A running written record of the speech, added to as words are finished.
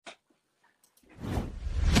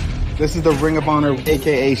This is the Ring of Honor,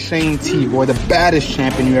 a.k.a. Shane T, boy, the baddest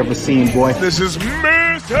champion you ever seen, boy. This is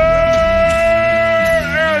Mr.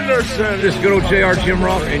 Anderson. This is good old JR Jim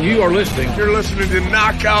Ross, and you are listening. You're listening to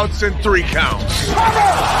Knockouts and 3 Counts. Cover!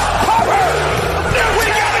 We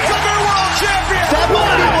got a new world champion! That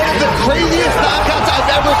might be one of the craziest knockouts I've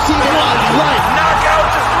ever seen in my life. Knockouts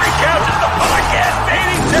and 3 Counts is the podcast,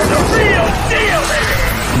 baby! They're the real deal, baby!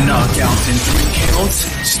 Knockouts and 3 Counts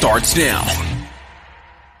starts now.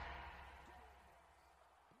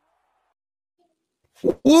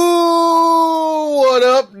 Woo! What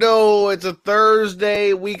up? No, it's a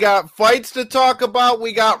Thursday. We got fights to talk about.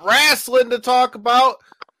 We got wrestling to talk about.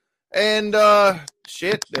 And,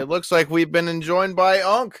 shit, it looks like we've been enjoined by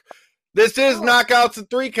Unk. This is Knockouts and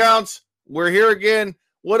 3 Counts. We're here again.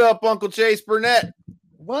 What up, Uncle Chase Burnett?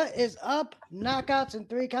 What is up? Knockouts and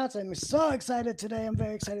 3 Counts. I'm so excited today. I'm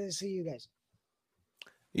very excited to see you guys.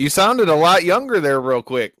 You sounded a lot younger there real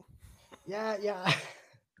quick. Yeah.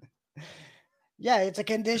 Yeah, it's a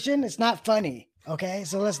condition. It's not funny, okay?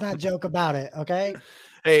 So let's not joke about it, okay?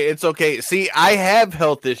 Hey, it's okay. See, I have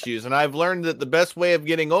health issues, and I've learned that the best way of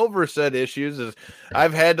getting over said issues is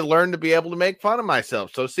I've had to learn to be able to make fun of myself.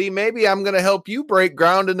 So, see, maybe I'm going to help you break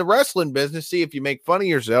ground in the wrestling business. See if you make fun of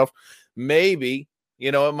yourself. Maybe,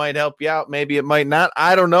 it might help you out. Maybe it might not.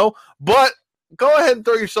 I don't know. But go ahead and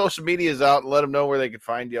throw your social medias out and let them know where they can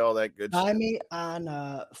find you, all that good stuff. Find me on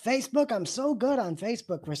Facebook. I'm so good on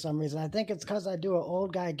Facebook for some reason. I think it's because I do an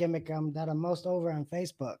old guy gimmick that I'm most over on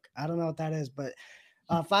Facebook. I don't know what that is, but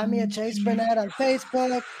find me at Chase Burnett on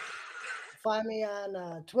Facebook. Find me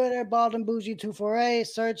on Twitter, Bald and Bougie 248.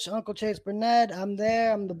 Search Uncle Chase Burnett. I'm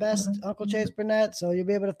there. I'm the best Uncle Chase Burnett, so you'll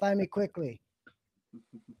be able to find me quickly.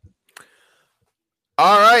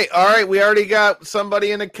 All right. We already got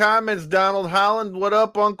somebody in the comments. Donald Holland, what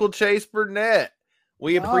up, Uncle Chase Burnett?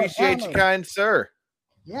 We appreciate you, kind sir.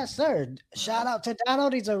 Yes, sir. Shout out to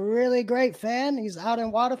Donald. He's a really great fan. He's out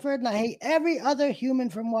in Waterford, and I hate every other human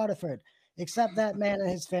from Waterford except that man and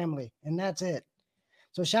his family, and that's it.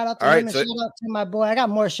 So shout out to him and shout out to my boy. I got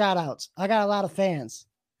more shout outs. I got a lot of fans.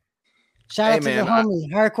 Shout out to the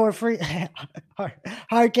homie, Hardcore Free,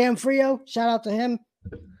 Hardcam Frio. Shout out to him.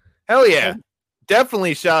 Hell yeah.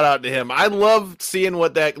 Definitely shout out to him. I love seeing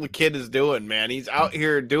what that kid is doing, man. He's out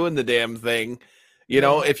here doing the damn thing.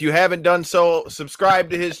 If you haven't done so, subscribe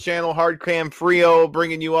to his channel, Hardcam Frio,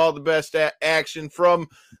 bringing you all the best action from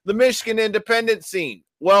the Michigan independent scene.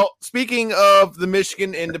 Well, speaking of the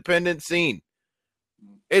Michigan independent scene,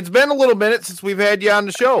 it's been a little minute since we've had you on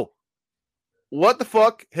the show. What the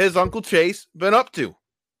fuck has Uncle Chase been up to?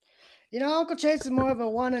 Uncle Chase is more of a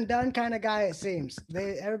one and done kind of guy, it seems.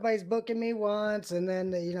 Everybody's booking me once, and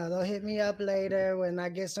then, they'll hit me up later when I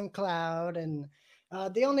get some clout. And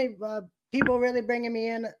the only people really bringing me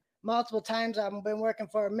in multiple times, I've been working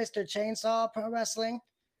for Mr. Chainsaw Pro Wrestling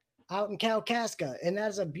out in Kalkaska. And that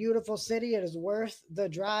is a beautiful city. It is worth the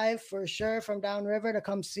drive for sure from downriver to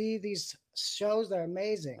come see these shows. They're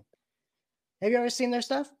amazing. Have you ever seen their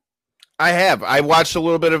stuff? I have. I watched a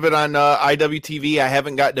little bit of it on IWTV. I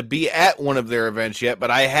haven't gotten to be at one of their events yet,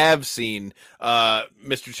 but I have seen Mr.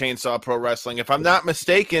 Chainsaw Pro Wrestling. If I'm not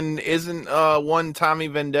mistaken, isn't one Tommy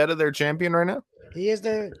Vendetta their champion right now? He is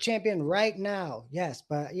the champion right now, yes.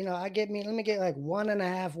 But, let me get like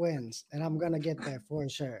 1.5 wins, and I'm going to get there for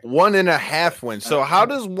sure. 1.5 wins. So how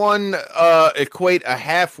does one equate a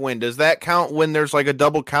half win? Does that count when there's like a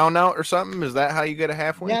double count out or something? Is that how you get a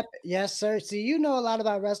half win? Yep. Yes, sir. See, you know a lot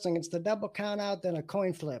about wrestling. It's the double count out, then a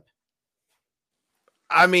coin flip.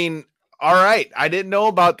 I mean, all right. I didn't know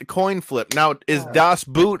about the coin flip. Now, is Das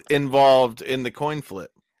Boot involved in the coin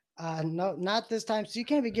flip? No, not this time. So you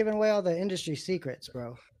can't be giving away all the industry secrets,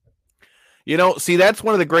 bro. See, that's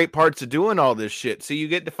one of the great parts of doing all this shit. See, you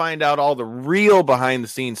get to find out all the real behind the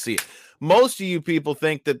scenes. See, most of you people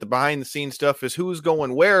think that the behind the scenes stuff is who's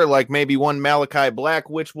going where, like maybe one Malachi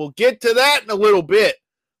Black, which we'll get to that in a little bit.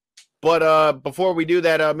 But right we do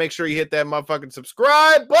that, make sure you hit that motherfucking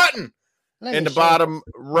subscribe button in the bottom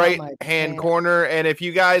right hand corner. And if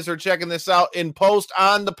you guys are checking this out in post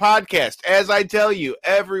on the podcast, as I tell you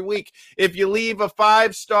every week, if you leave a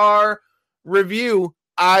 5-star review,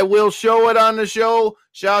 I will show it on the show,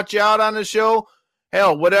 shout you out on the show.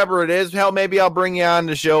 Hell, whatever it is. Hell, maybe I'll bring you on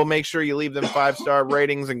the show. Make sure you leave them 5-star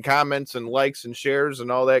ratings and comments and likes and shares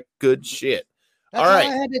and all that good shit. That's all right.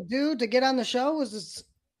 All I had to do to get on the show was just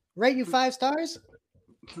rate you 5 stars.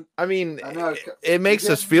 I mean, it makes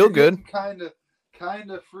us feel good. Kind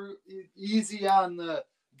of easy on the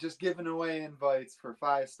just giving away invites for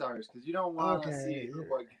 5 stars because you don't want to see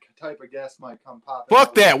what type of guest might come pop.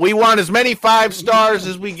 Fuck that. We want as many 5 stars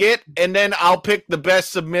as we get, and then I'll pick the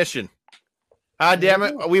best submission. Ah, damn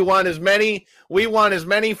it. We want as many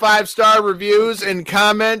 5-star reviews and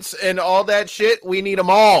comments and all that shit. We need them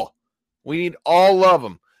all. We need all of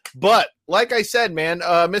them. But like I said, man,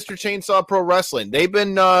 Mr. Chainsaw Pro Wrestling, they've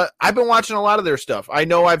been, I've been watching a lot of their stuff. I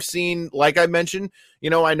know I've seen, like I mentioned,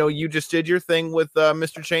 I know you just did your thing with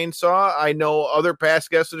Mr. Chainsaw. I know other past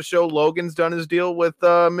guests of the show, Logan's done his deal with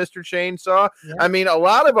Mr. Chainsaw. Yeah. I mean, a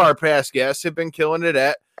lot of our past guests have been killing it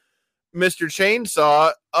at Mr.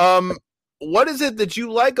 Chainsaw. What is it that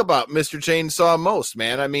you like about Mr. Chainsaw most,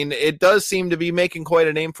 man? I mean, it does seem to be making quite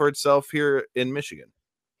a name for itself here in Michigan.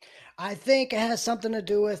 I think it has something to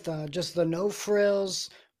do with just the no frills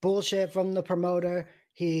bullshit from the promoter.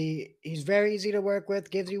 He's very easy to work with,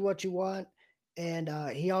 gives you what you want, and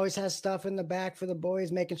he always has stuff in the back for the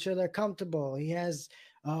boys, making sure they're comfortable. He has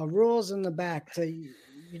rules in the back to you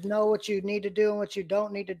know what you need to do and what you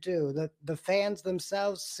don't need to do. The fans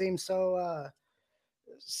themselves seem so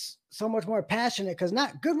much more passionate because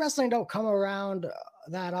not good wrestling don't come around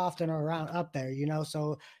that often or around up there,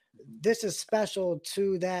 so this is special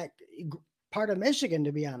to that part of Michigan,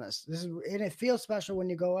 to be honest. And it feels special when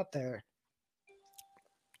you go up there.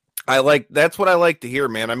 That's what I like to hear,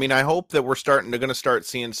 man. I mean, I hope that we're going to start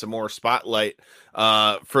seeing some more spotlight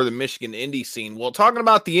for the Michigan indie scene. Well, talking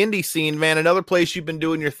about the indie scene, man, another place you've been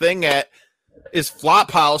doing your thing at is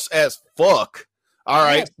Flophouse as fuck. All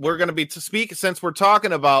right, we're going to be to speak since we're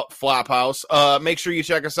talking about Flophouse. Make sure you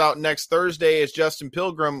check us out next Thursday as Justin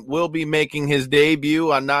Pilgrim will be making his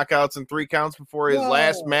debut on Knockouts and 3 Counts before his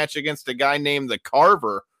last match against a guy named the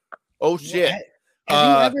Carver. Oh shit!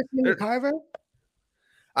 Have you ever seen the Carver?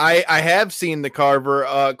 I have seen the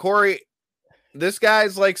Carver. Corey, this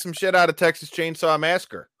guy's like some shit out of Texas Chainsaw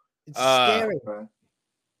Massacre. It's scary.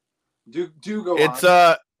 Do go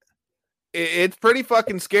on. It's pretty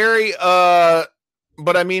fucking scary.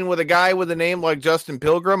 But I mean, with a guy with a name like Justin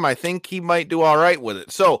Pilgrim, I think he might do all right with it.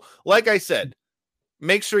 So, like I said,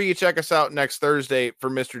 make sure you check us out next Thursday for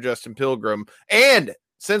Mr. Justin Pilgrim. And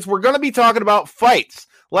since we're going to be talking about fights,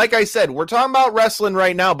 like I said, we're talking about wrestling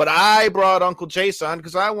right now, but I brought Uncle Chase on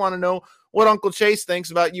because I want to know what Uncle Chase thinks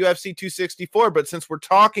about UFC 264. But since we're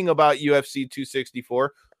talking about UFC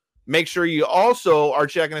 264, make sure you also are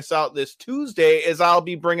checking us out this Tuesday as I'll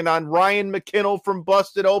be bringing on Ryan McKinnell from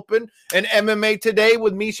Busted Open and MMA Today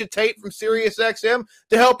with Misha Tate from SiriusXM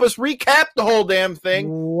to help us recap the whole damn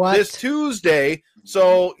thing this Tuesday.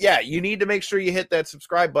 So, yeah, you need to make sure you hit that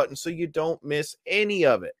subscribe button so you don't miss any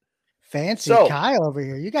of it. Fancy Kyle over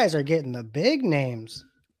here. You guys are getting the big names.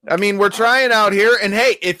 I mean, we're trying out here. And,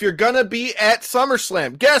 hey, if you're going to be at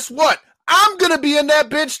SummerSlam, guess what? I'm going to be in that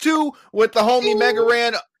bitch, too, with the homie Mega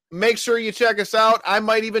Ran. Make sure you check us out. I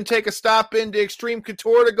might even take a stop into Extreme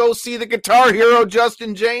Couture to go see the Guitar Hero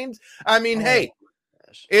Justin James. I mean, hey,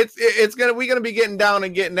 we're gonna be getting down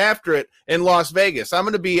and getting after it in Las Vegas. I'm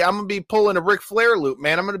gonna be pulling a Ric Flair loop,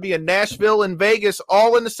 man. I'm gonna be in Nashville and Vegas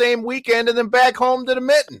all in the same weekend, and then back home to the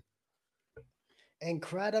Mitten.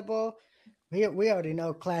 Incredible. We already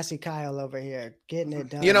know Classy Kyle over here getting it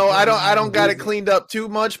done. I don't got it cleaned up too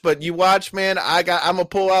much, but you watch, man. I'm gonna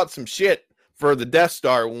pull out some shit for the Death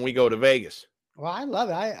Star when we go to Vegas. Well, I love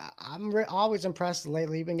it. I'm always impressed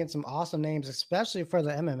lately. You've been getting some awesome names, especially for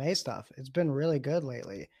the MMA stuff. It's been really good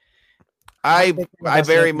lately. I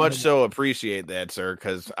very much so appreciate that, sir,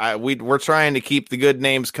 because we're trying to keep the good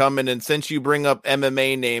names coming. And since you bring up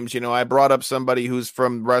MMA names, I brought up somebody who's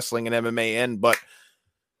from wrestling and MMA end, but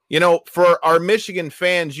for our Michigan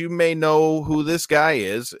fans, you may know who this guy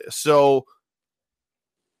is. So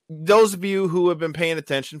those of you who have been paying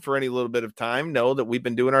attention for any little bit of time know that we've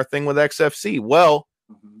been doing our thing with XFC. Well,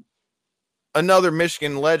 another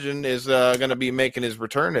Michigan legend is going to be making his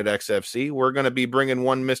return at XFC. We're going to be bringing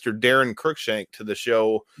one Mr. Darren Cruikshank to the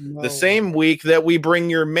show the same week that we bring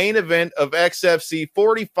your main event of XFC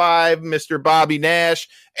 45, Mr. Bobby Nash.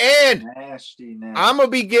 And I'm going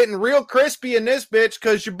to be getting real crispy in this bitch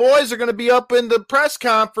because your boys are going to be up in the press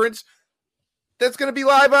conference that's going to be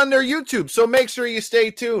live on their YouTube. So make sure you stay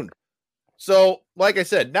tuned. So, like I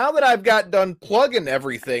said, now that I've got done plugging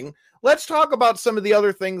everything, let's talk about some of the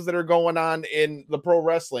other things that are going on in the pro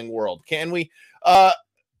wrestling world. Can we?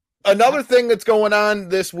 Another thing that's going on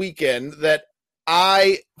this weekend that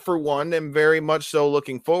I, for one, am very much so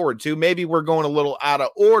looking forward to. Maybe we're going a little out of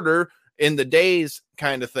order in the days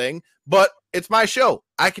kind of thing, but it's my show.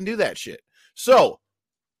 I can do that shit. So,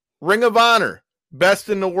 Ring of Honor, Best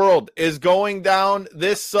in the World, is going down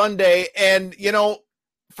this Sunday. And,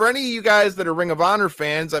 for any of you guys that are Ring of Honor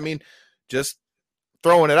fans, I mean, just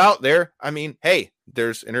throwing it out there. I mean, hey,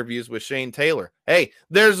 there's interviews with Shane Taylor. Hey,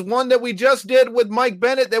 there's one that we just did with Mike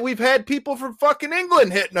Bennett that we've had people from fucking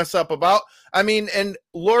England hitting us up about. I mean, and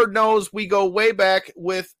Lord knows we go way back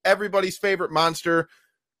with everybody's favorite monster.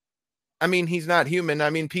 I mean, he's not human.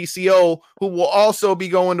 I mean, PCO, who will also be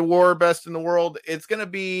going to war, best in the world. It's going to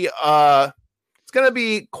be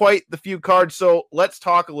quite the few cards. So let's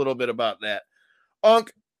talk a little bit about that.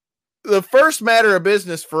 Unc, the first matter of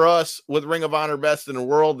business for us with Ring of Honor Best in the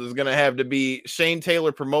World is going to have to be Shane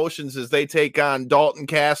Taylor Promotions as they take on Dalton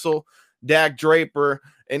Castle, Dak Draper,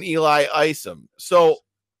 and Eli Isom. So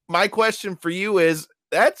my question for you is,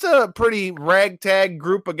 that's a pretty ragtag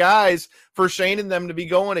group of guys for Shane and them to be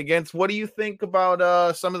going against. What do you think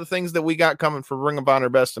about some of the things that we got coming for Ring of Honor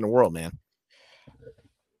Best in the World, man?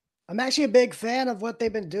 I'm actually a big fan of what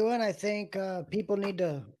they've been doing. I think people need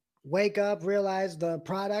to wake up, realize the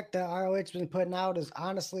product that ROH's been putting out is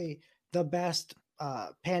honestly the best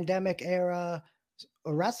pandemic era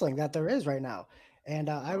wrestling that there is right now. And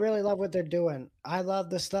I really love what they're doing. I love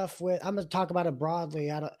the stuff with, I'm going to talk about it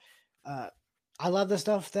broadly. I love the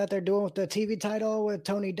stuff that they're doing with the TV title with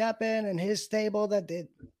Tony Deppen and his stable, that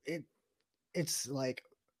it's like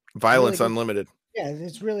Violence really Unlimited. Yeah,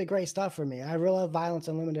 it's really great stuff for me. I really love Violence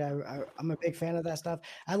Unlimited. I'm a big fan of that stuff.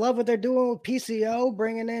 I love what they're doing with PCO,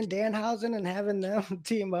 bringing in Danhausen and having them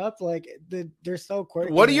team up. Like, they're so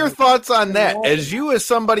quirky. What are your thoughts on that? As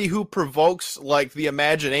somebody who provokes like the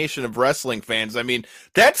imagination of wrestling fans, I mean,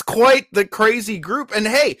 that's quite the crazy group. And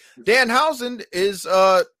hey, Danhausen is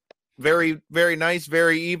very, very nice,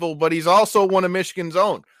 very evil, but he's also one of Michigan's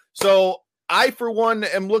own. So I, for one,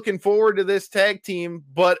 am looking forward to this tag team,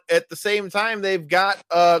 but at the same time, they've got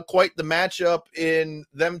quite the matchup in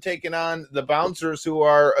them taking on the Bouncers, who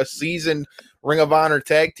are a seasoned Ring of Honor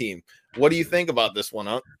tag team. What do you think about this one,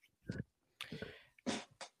 Hunt?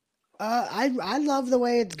 I love the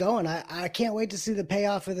way it's going. I can't wait to see the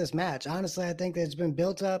payoff of this match. Honestly, I think that it's been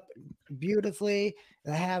built up beautifully.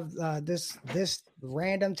 To have this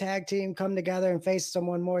random tag team come together and face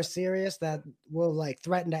someone more serious that will like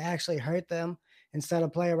threaten to actually hurt them instead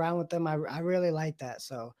of play around with them. I really like that.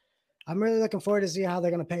 So I'm really looking forward to see how they're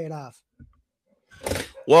going to pay it off.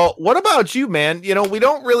 Well, what about you, man? You know, we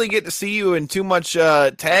don't really get to see you in too much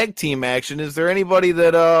tag team action. Is there anybody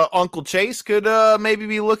that Uncle Chase could maybe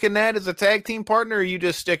be looking at as a tag team partner, or are you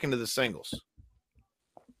just sticking to the singles?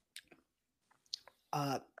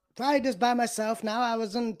 Probably just by myself now. I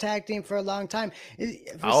was in the tag team for a long time.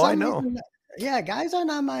 I know. Reason, yeah, guys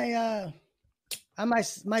aren't on my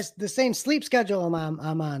the same sleep schedule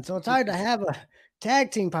I'm on. So it's hard to have a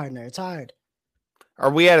tag team partner. It's hard.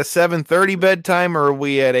 Are we at a 7:30 bedtime, or are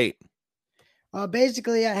we at 8?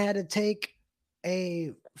 Basically, I had to take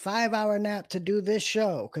a 5-hour nap to do this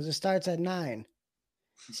show because it starts at 9.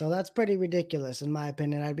 So that's pretty ridiculous, in my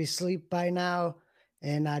opinion. I'd be asleep by now,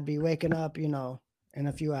 and I'd be waking up, in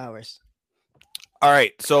a few hours. All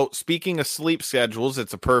right. So speaking of sleep schedules,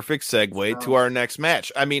 it's a perfect segue to our next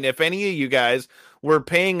match. I mean, if any of you guys were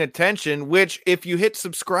paying attention, which if you hit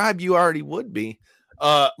subscribe, you already would be.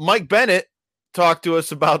 Mike Bennett talked to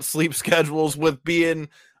us about sleep schedules with being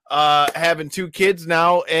having 2 kids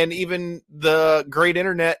now, and even the great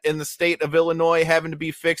internet in the state of Illinois having to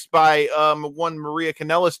be fixed by one Maria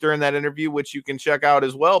Kanellis during that interview, which you can check out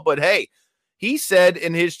as well. But hey, he said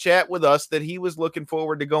in his chat with us that he was looking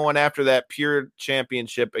forward to going after that Pure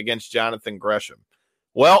Championship against Jonathan Gresham.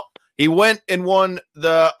 Well, he went and won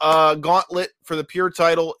the gauntlet for the Pure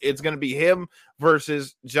title. It's going to be him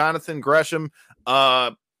versus Jonathan Gresham.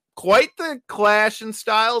 Quite the clash in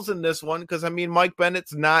styles in this one, because, I mean, Mike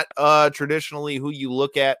Bennett's not traditionally who you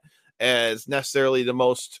look at as necessarily the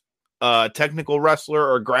most technical wrestler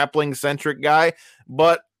or grappling-centric guy,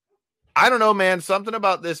 but I don't know, man. Something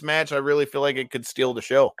about this match, I really feel like it could steal the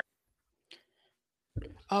show.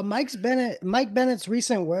 Mike Bennett's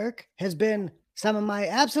recent work has been some of my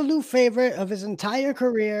absolute favorite of his entire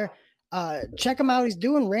career. Check him out. He's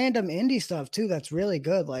doing random indie stuff too. That's really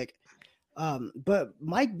good. But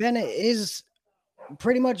Mike Bennett is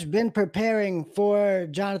pretty much been preparing for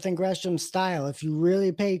Jonathan Gresham's style. If you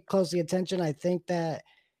really pay closely attention, I think that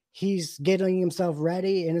he's getting himself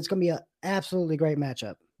ready, and it's going to be an absolutely great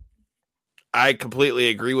matchup. I completely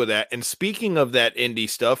agree with that. And speaking of that indie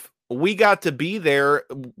stuff, we got to be there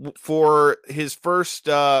for his first,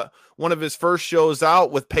 one of his first shows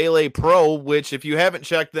out with Pele Pro, which if you haven't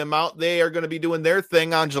checked them out, they are going to be doing their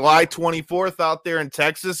thing on July 24th out there in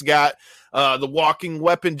Texas. Got the Walking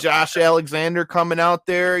Weapon, Josh Alexander coming out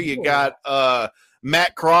there. You got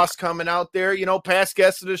Matt Cross coming out there. Past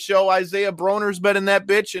guests of the show, Isaiah Broner's been in that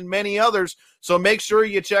bitch and many others. So make sure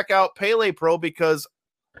you check out Pele Pro because,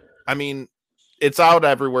 I mean, it's out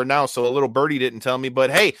everywhere now. So a little birdie didn't tell me, but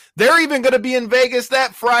hey, they're even going to be in Vegas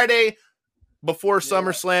that Friday before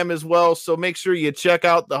SummerSlam as well. So make sure you check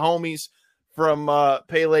out the homies from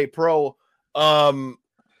Pele Pro.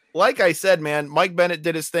 Like I said, man, Mike Bennett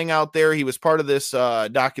did his thing out there. He was part of this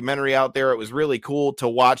documentary out there. It was really cool to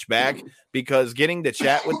watch back because getting to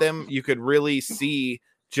chat with them, you could really see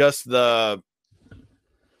just the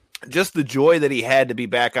joy that he had to be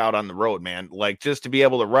back out on the road, man. Like just to be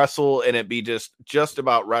able to wrestle and it be just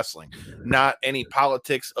about wrestling, not any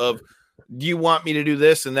politics of, do you want me to do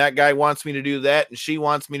this? And that guy wants me to do that. And she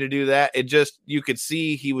wants me to do that. It just, you could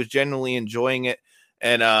see he was genuinely enjoying it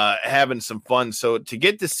and having some fun. So to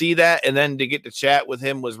get to see that and then to get to chat with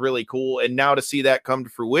him was really cool. And now to see that come to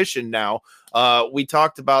fruition now, we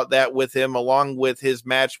talked about that with him along with his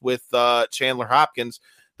match with Chandler Hopkins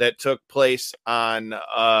that took place on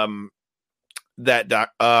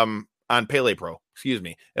on Pele Pro, excuse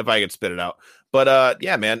me, if I could spit it out. But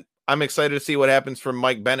yeah, man, I'm excited to see what happens from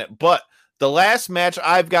Mike Bennett. But the last match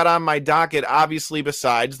I've got on my docket, obviously,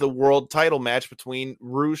 besides the world title match between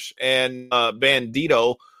Rush and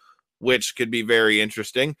Bandito, which could be very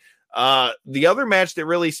interesting. The other match that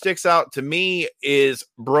really sticks out to me is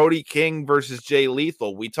Brody King versus Jay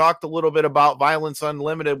Lethal. We talked a little bit about Violence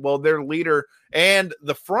Unlimited. Well, their leader and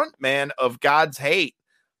the front man of God's Hate,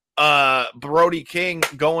 Brody King,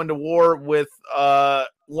 going to war with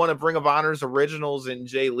one of Ring of Honor's originals in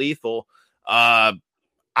Jay Lethal.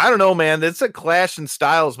 I don't know, man. It's a clash in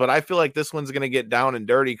styles, but I feel like this one's going to get down and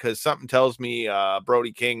dirty because something tells me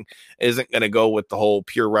Brody King isn't going to go with the whole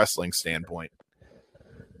pure wrestling standpoint.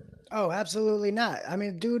 Oh, absolutely not. I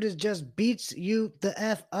mean, dude is just beats you the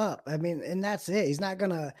F up. I mean, and that's it. He's not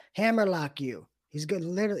going to hammerlock you. He's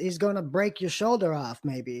going to break your shoulder off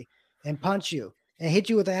maybe and punch you and hit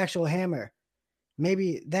you with the actual hammer.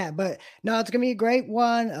 Maybe that, but no, it's going to be a great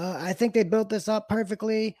one. I think they built this up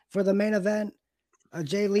perfectly for the main event.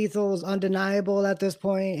 Jay Lethal is undeniable at this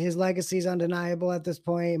point. His legacy is undeniable at this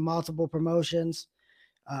point. Multiple promotions.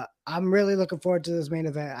 I'm really looking forward to this main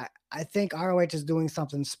event. I think ROH is doing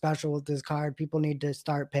something special with this card. People need to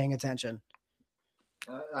start paying attention.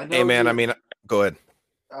 Hey, man, go ahead.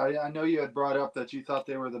 I know you had brought up that you thought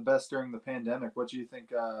they were the best during the pandemic. What do you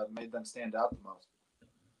think made them stand out the most?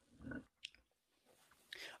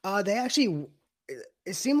 They actually,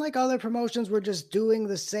 it seemed like other promotions were just doing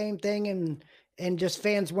the same thing and just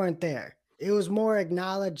fans weren't there. It was more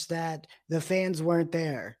acknowledged that the fans weren't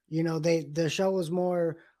there. You know, the show was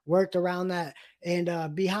more worked around that. And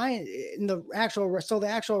the actual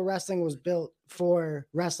wrestling was built for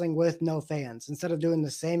wrestling with no fans instead of doing the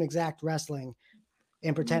same exact wrestling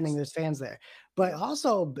and pretending there's fans there. But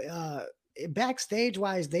also backstage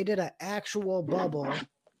wise, they did an actual bubble,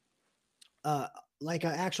 like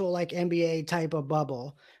an actual NBA type of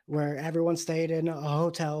bubble where everyone stayed in a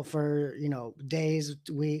hotel for, days,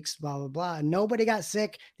 weeks, blah, blah, blah. Nobody got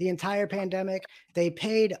sick the entire pandemic. They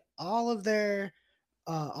paid all the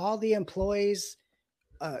employees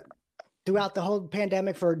throughout the whole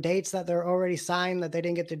pandemic for dates that they're already signed that they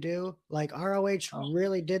didn't get to do. Like ROH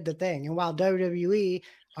really did the thing. And while WWE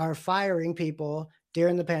are firing people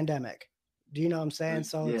during the pandemic, do you know what I'm saying?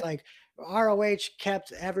 So It's like ROH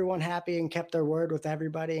kept everyone happy and kept their word with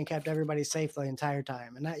everybody and kept everybody safe the entire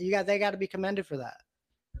time. And they got to be commended for that.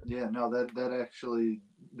 Yeah, no,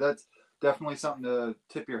 that's definitely something to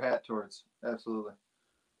tip your hat towards. Absolutely.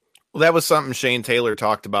 Well, that was something Shane Taylor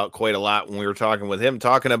talked about quite a lot when we were talking with him,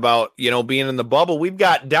 talking about, being in the bubble. We've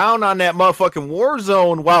got down on that motherfucking war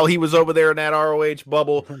zone while he was over there in that ROH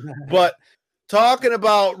bubble. But talking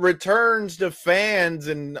about returns to fans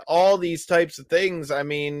and all these types of things, I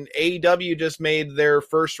mean, AEW just made their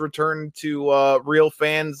first return to real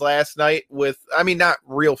fans last night with, not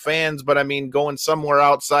real fans, but going somewhere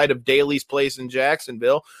outside of Daly's place in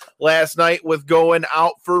Jacksonville last night with going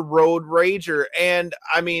out for Road Rager. And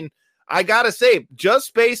I gotta say,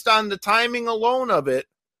 just based on the timing alone of it,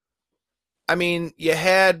 you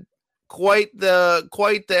had quite the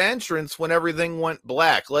entrance when everything went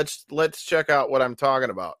black. Let's check out what I'm talking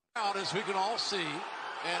about. As we can all see,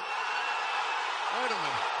 and wait a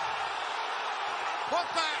minute, what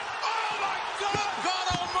the? Oh my God! God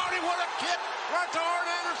Almighty! What a kick right to Arn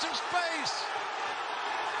Anderson's face.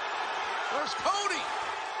 There's Cody.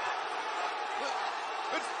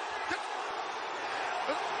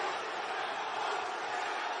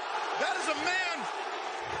 That is a man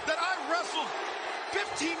that I wrestled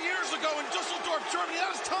 15 years ago in Dusseldorf, Germany. That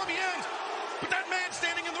is Tommy End. But that man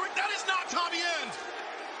standing in the ring, that is not Tommy End.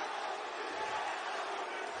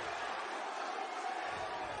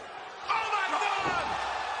 Oh my God!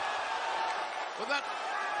 With that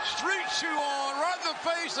street shoe on, right in the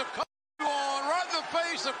face of Cody on, right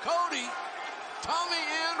face of Cody, Tommy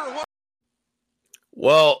End, or what?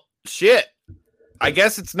 Well, shit. I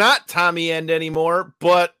guess it's not Tommy End anymore,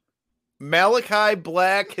 but Malachi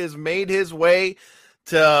Black has made his way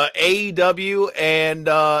to AEW, and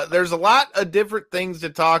there's a lot of different things to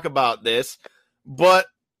talk about this, but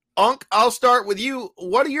Unc, I'll start with you.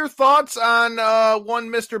 What are your thoughts on one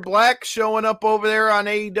Mr. Black showing up over there on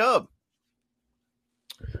AEW?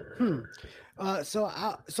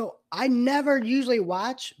 So I never usually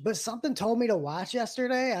watch, but something told me to watch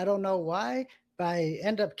yesterday. I don't know why, but I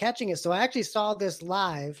ended up catching it. So I actually saw this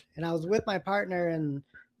live, and I was with my partner, and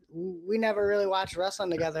we never really watched wrestling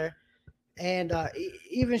together. And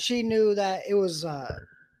even she knew that it was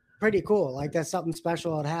pretty cool, like that something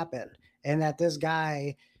special had happened, and that this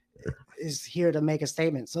guy is here to make a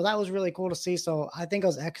statement. So that was really cool to see. So I think it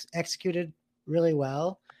was executed really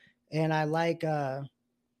well, and I like the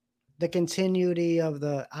continuity of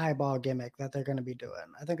the eyeball gimmick that they're going to be doing.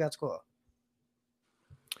 I think that's cool.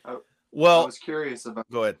 Well, I was curious about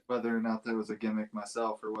whether or not that was a gimmick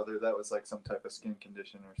myself, or whether that was like some type of skin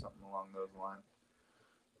condition or something along those lines.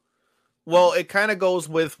 Well, it kind of goes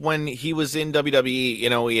with when he was in WWE,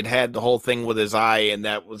 you know, he had the whole thing with his eye, and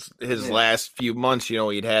that was his last few months, you know,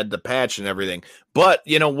 he'd had the patch and everything. But,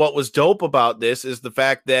 you know, what was dope about this is the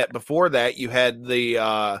fact that before that you had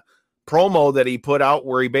the promo that he put out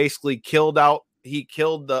where he basically killed the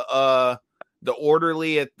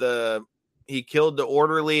orderly at the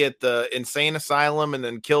insane asylum, and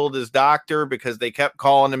then killed his doctor because they kept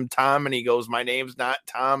calling him Tom, and he goes, "My name's not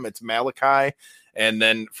Tom, it's Malachi." And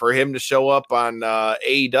then for him to show up on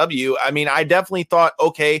AEW, I mean, I definitely thought,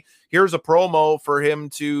 okay, here's a promo for him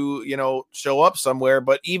to, you know, show up somewhere.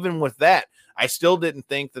 But even with that, I still didn't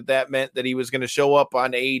think that meant that he was going to show up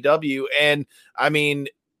on AEW. And I mean,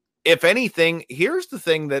 if anything, here's the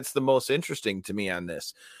thing that's the most interesting to me on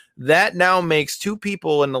this. That now makes two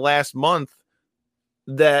people in the last month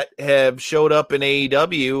that have showed up in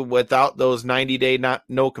AEW without those 90-day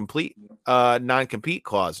non-compete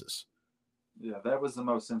clauses. Yeah, that was the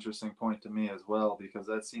most interesting point to me as well, because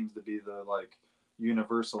that seems to be the like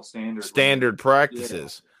universal standard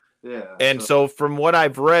practices. Yeah. And so from what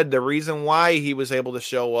I've read, the reason why he was able to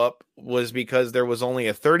show up was because there was only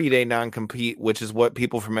a 30-day non-compete, which is what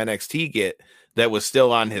people from NXT get, that was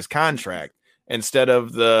still on his contract instead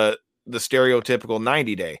of the stereotypical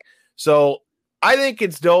 90-day. So I think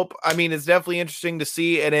it's dope. I mean, it's definitely interesting to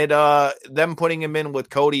see, and it them putting him in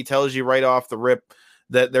with Cody tells you right off the rip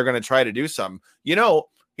that they're going to try to do something. You know,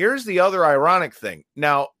 here's the other ironic thing.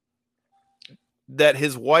 Now that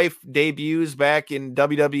his wife debuts back in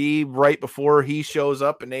WWE right before he shows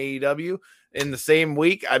up in AEW in the same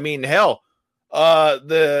week. I mean, hell,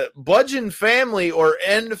 the Bludgeon family or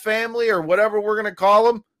End family or whatever we're going to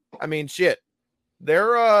call them. I mean, shit,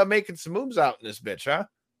 they're making some moves out in this bitch, huh?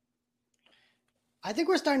 I think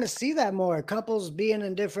we're starting to see that more. Couples being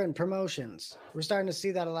in different promotions. We're starting to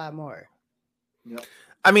see that a lot more. Yep.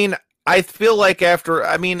 I mean, I feel like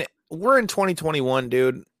we're in 2021,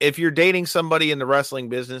 dude. If you're dating somebody in the wrestling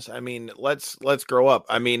business, I mean, let's grow up.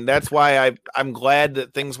 I mean, that's why I'm glad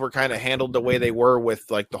that things were kind of handled the way they were with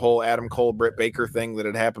like the whole Adam Cole, Britt Baker thing that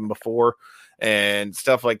had happened before and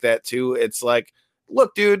stuff like that too. It's like,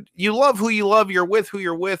 look, dude, you love who you love. You're with who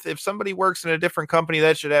you're with. If somebody works in a different company,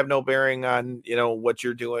 that should have no bearing on, you know, what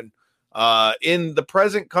you're doing in the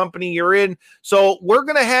present company you're in. So we're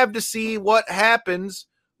going to have to see what happens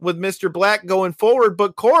with Mr. Black going forward.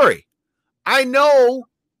 But Corey, I know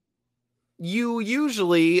you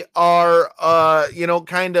usually are, you know,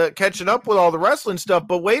 kind of catching up with all the wrestling stuff,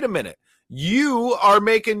 but wait a minute. You are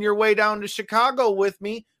making your way down to Chicago with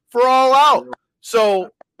me for All Out. So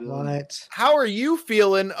how are you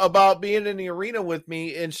feeling about being in the arena with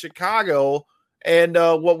me in Chicago and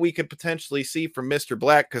what we could potentially see from Mr.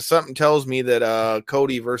 Black? Because something tells me that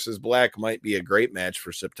Cody versus Black might be a great match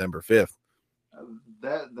for September 5th.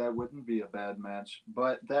 That wouldn't be a bad match.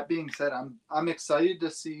 But that being said, I'm excited to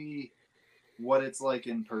see what it's like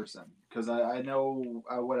in person, because I know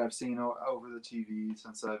what I've seen over the TV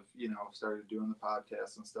since I've, you know, started doing the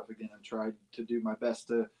podcast and stuff again, and tried to do my best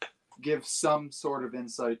to give some sort of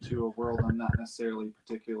insight to a world I'm not necessarily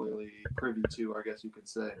particularly privy to, I guess you could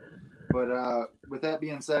say. But with that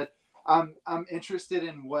being said, I'm interested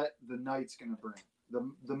in what the night's going to bring.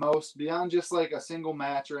 The most, beyond just like a single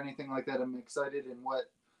match or anything like that, I'm excited in what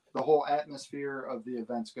the whole atmosphere of the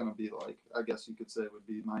event's going to be like. I guess you could say would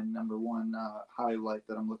be my number one highlight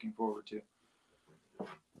that I'm looking forward to.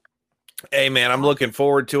 Hey, man, I'm looking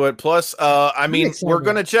forward to it. Plus, I mean, we're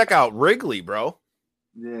going to check out Wrigley, bro.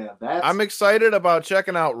 Yeah, I'm excited about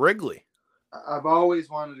checking out Wrigley. I've always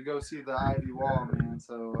wanted to go see the Ivy Wall, man.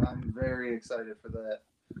 So I'm very excited for that.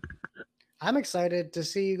 I'm excited to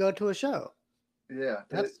see you go to a show. Yeah,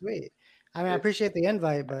 that's sweet. I mean, I appreciate the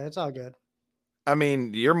invite, but it's all good. I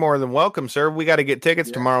mean, you're more than welcome, sir. We got to get tickets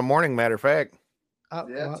tomorrow morning. Matter of fact. Oh,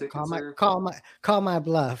 yeah, well, call my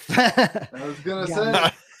bluff. I was gonna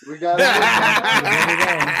say we got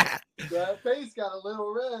that face got a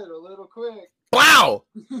little red, a little quick. Wow.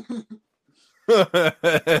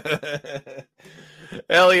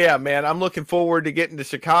 Hell yeah, man. I'm looking forward to getting to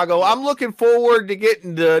Chicago. I'm looking forward to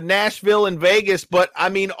getting to Nashville and Vegas, but I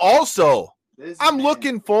mean, also, I'm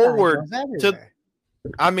looking forward to.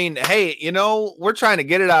 I mean, hey, you know, we're trying to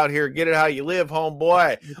get it out here, get it how you live,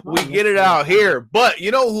 homeboy. We get it out here. But you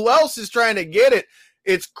know who else is trying to get it?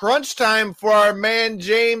 It's crunch time for our man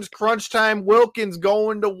James Crunch Time Wilkins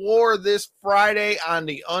going to war this Friday on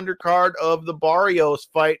the undercard of the Barrios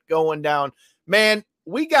fight going down. Man,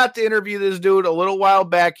 we got to interview this dude a little while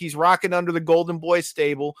back. He's rocking under the Golden Boy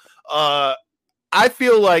stable. I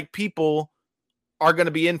feel like people are going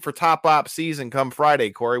to be in for top op season come Friday.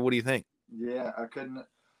 Corey, what do you think? Yeah,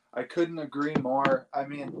 I couldn't agree more. I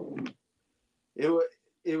mean,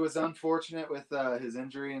 it was unfortunate with his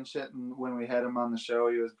injury and shit, and when we had him on the show,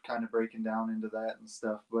 he was kind of breaking down into that and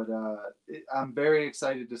stuff. But I'm very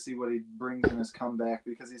excited to see what he brings in his comeback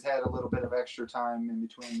because he's had a little bit of extra time in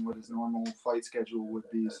between what his normal fight schedule would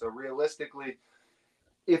be. So realistically,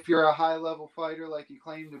 if you're a high-level fighter like you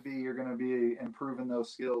claim to be, you're going to be improving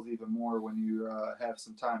those skills even more when you have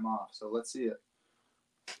some time off. So let's see it.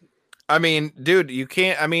 I mean, dude, you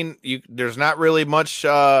can't. I mean, there's not really much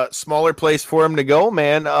smaller place for him to go,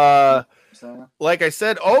 man. Like I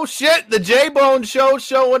said, oh shit, the J-Bone show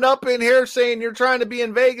showing up in here saying you're trying to be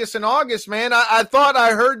in Vegas in August, man. I thought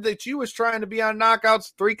I heard that you was trying to be on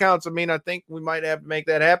Knockouts 3 Counts. I mean, I think we might have to make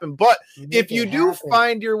that happen. But if you do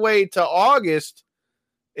find your way to August,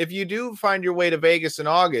 if you do find your way to Vegas in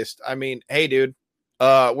August, I mean, hey, dude,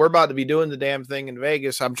 we're about to be doing the damn thing in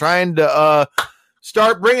Vegas. I'm trying to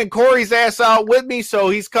start bringing Corey's ass out with me,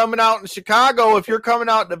 so he's coming out in Chicago. If you're coming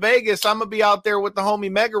out to Vegas, I'm gonna be out there with the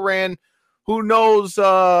homie Mega Ran. Who knows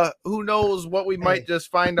what we might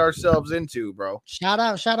just find ourselves into, bro. Shout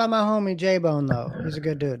out my homie J-Bone, though. He's a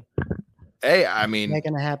good dude. Hey, I mean,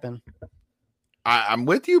 making it happen. I'm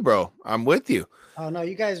with you, bro. I'm with you. Oh no,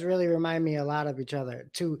 you guys really remind me a lot of each other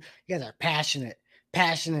too. You guys are passionate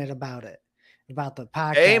about it. About the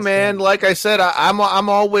podcast. Hey man, like I said, I'm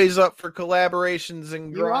always up for collaborations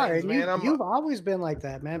and grinds, man. You've always been like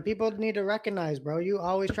that, man. People need to recognize, bro. You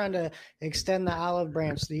always trying to extend the olive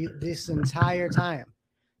branch this entire time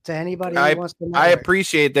to anybody who wants to know. I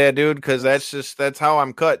appreciate that, dude, because that's how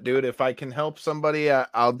I'm cut, dude. If I can help somebody,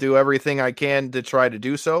 I'll do everything I can to try to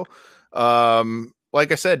do so.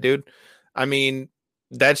 Like I said, dude, I mean,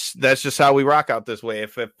 that's just how we rock out this way.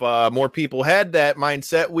 If more people had that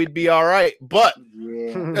mindset, we'd be all right. But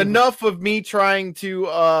enough of me trying to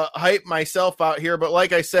hype myself out here. But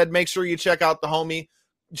like I said, make sure you check out the homie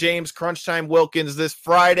James Crunch Time Wilkins this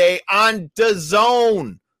Friday on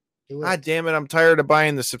DAZN. God damn it, I'm tired of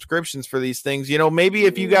buying the subscriptions for these things. You know, maybe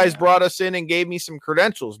if you guys brought us in and gave me some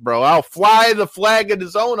credentials, bro, I'll fly the flag of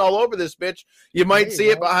DAZN all over this bitch. You might see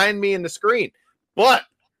it behind me in the screen. But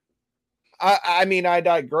I mean, I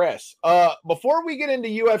digress. Before we get into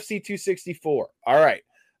UFC 264, all right,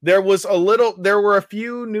 there were a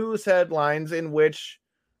few news headlines in which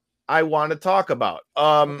I want to talk about.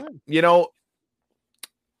 You know,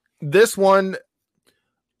 this one,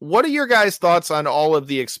 what are your guys' thoughts on all of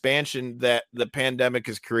the expansion that the pandemic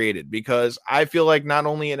has created? Because I feel like not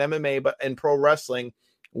only in MMA, but in pro wrestling,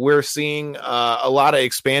 we're seeing a lot of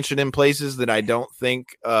expansion in places that I don't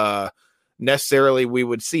think necessarily we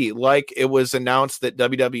would see. Like it was announced that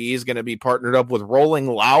WWE is going to be partnered up with Rolling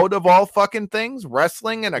Loud of all fucking things,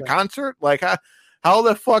 wrestling in a concert. Like how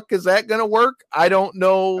the fuck is that going to work? I don't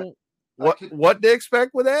know what to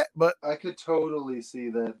expect with that, but I could totally see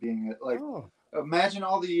that being like, imagine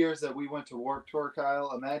all the years that we went to Warped Tour,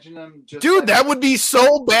 Kyle. Imagine them just, dude, that would be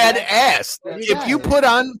so badass. If you put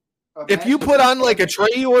on like a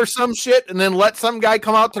Treyu or some shit and then let some guy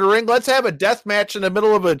come out to the ring, let's have a death match in the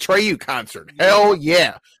middle of a Treyu concert. Hell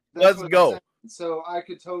yeah. Let's go. So I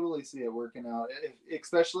could totally see it working out,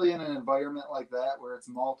 especially in an environment like that where it's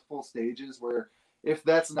multiple stages, where if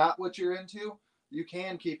that's not what you're into, you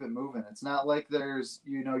can keep it moving. It's not like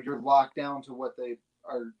you're locked down to what they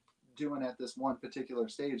are doing at this one particular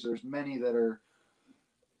stage. There's many that are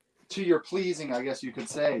to your pleasing, I guess you could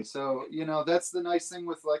say. So, that's the nice thing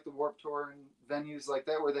with like the Warped Tour and venues like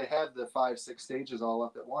that, where they have the 5-6 stages all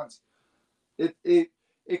up at once. It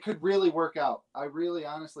it could really work out. I really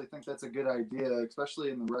honestly think that's a good idea,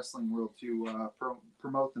 especially in the wrestling world, to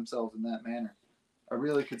promote themselves in that manner. I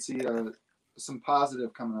really could see some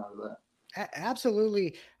positive coming out of that.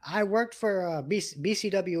 Absolutely. I worked for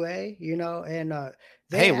BCWA, you know, and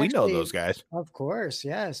we know those guys. Of course,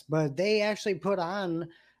 yes. But they actually put on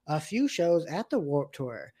a few shows at the Warped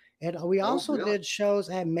Tour. And we also did shows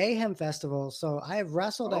at Mayhem Festival. So I've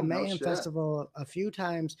wrestled at Mayhem Festival a few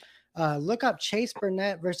times. Look up Chase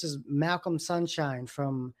Burnett versus Malcolm Sunshine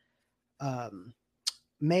from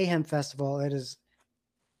Mayhem Festival. It is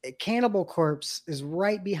Cannibal Corpse is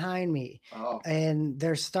right behind me, and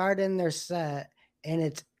they're starting their set, and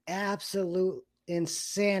it's absolute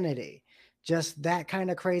insanity. Just that kind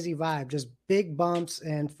of crazy vibe, just big bumps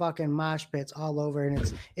and fucking mosh pits all over,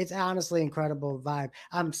 and it's honestly incredible vibe.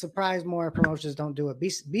 I'm surprised more promotions don't do it.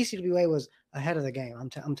 BCWA was ahead of the game.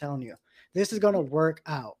 I'm telling you, this is gonna work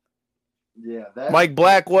out. Yeah, Mike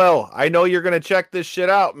Blackwell, I know you're gonna check this shit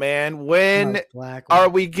out, man. When are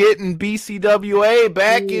we getting BCWA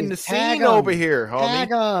back in the scene over here,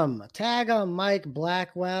 homie? Tag him, Mike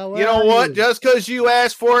Blackwell. You know what? Just because you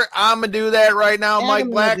asked for it, I'm gonna do that right now, Mike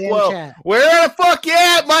Blackwell. Where the fuck you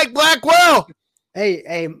at, Mike Blackwell?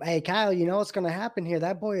 Hey, Kyle. You know what's gonna happen here?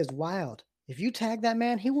 That boy is wild. If you tag that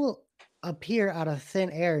man, he will appear out of thin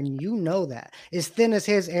air, and you know that, as thin as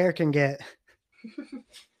his air can get.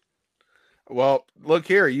 Well, look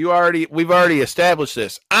here. We've already established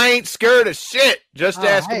this. I ain't scared of shit. Just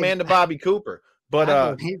ask Amanda Bobby Cooper. But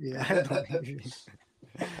I believe you.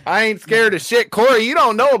 I ain't scared of shit. Corey, you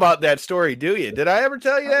don't know about that story, do you? Did I ever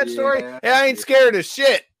tell you that story? Yeah, I ain't scared of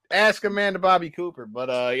shit. Ask Amanda Bobby Cooper.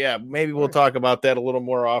 But yeah, maybe we'll talk about that a little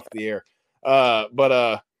more off the air.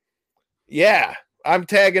 Yeah, I'm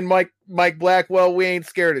tagging Mike Blackwell. We ain't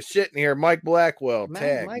scared of shit in here. Mike Blackwell,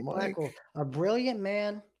 tag Mike Blackwell, a brilliant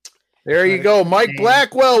man. There you go. Mike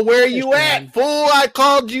Blackwell, where you at? Fool, I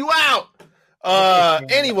called you out.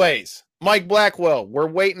 Anyways, Mike Blackwell, we're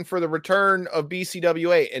waiting for the return of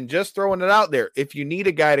BCWA, and just throwing it out there. If you need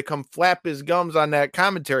a guy to come flap his gums on that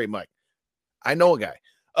commentary, Mike, I know a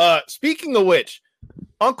guy. Speaking of which,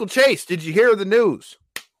 Uncle Chase, did you hear the news?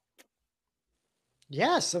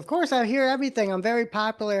 Yes, of course. I hear everything. I'm very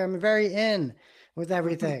popular. I'm very in with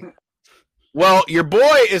everything. Well, your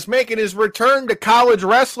boy is making his return to college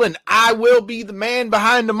wrestling. I will be the man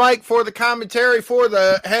behind the mic for the commentary for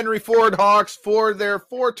the Henry Ford Hawks for their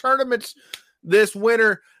 4 tournaments this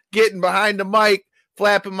winter, getting behind the mic,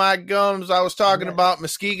 flapping my gums. I was talking about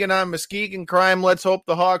Muskegon on Muskegon crime. Let's hope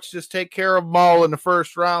the Hawks just take care of them all in the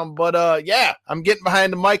first round. But yeah, I'm getting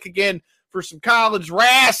behind the mic again for some college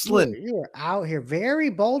wrestling. You're out here. Very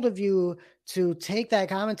bold of you to take that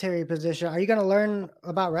commentary position. Are you going to learn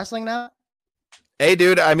about wrestling now? Hey,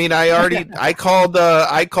 dude, I mean, I called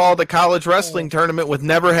a college wrestling tournament with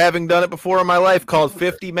never having done it before in my life, called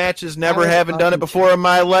 50 matches, never having done it before in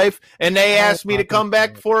my life, and they asked me to come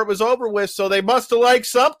back before it was over with, so they must have liked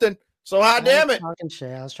something. So hot damn it.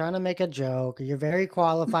 I was trying to make a joke. You're very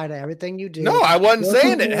qualified at everything you do. No, I wasn't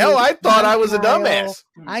saying it. Hell, I thought I was a dumbass.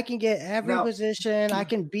 I can get every position. I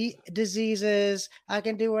can beat diseases. I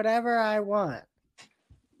can do whatever I want.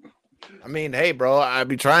 I mean, hey, bro, I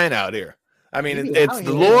be trying out here. I mean, it's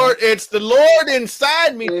the Lord. It's the Lord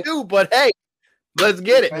inside me too. But hey, let's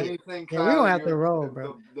get it. Anything, Kyle, we don't have to roll,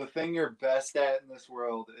 bro. The thing you're best at in this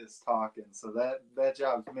world is talking. So that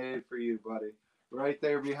job's made for you, buddy. Right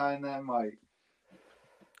there behind that mic.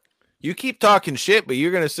 You keep talking shit, but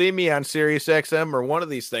you're gonna see me on Sirius XM or one of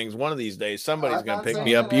these things. One of these days, somebody's gonna pick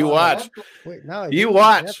me up. You watch. Wait, no, you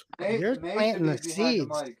watch. You're planting the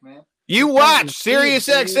seeds. You watch Sirius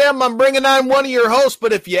XM. I'm bringing on one of your hosts,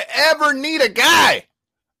 but if you ever need a guy,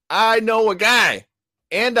 I know a guy,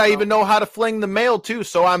 and I even know how to fling the mail too.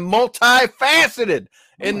 So I'm multifaceted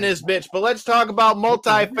in this bitch. But let's talk about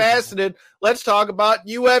multifaceted. Let's talk about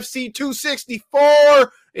UFC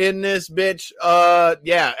 264 in this bitch.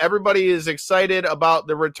 Yeah, everybody is excited about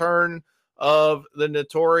the return of the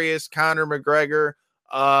notorious Conor McGregor.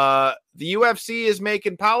 The UFC is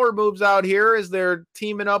making power moves out here as they're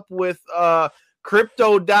teaming up with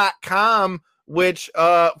Crypto.com, which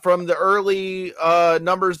from the early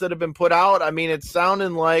numbers that have been put out, I mean, it's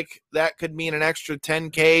sounding like that could mean an extra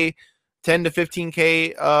 10 to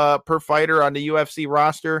 15K per fighter on the UFC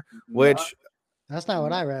roster, which that's not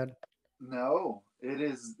what I read. No, it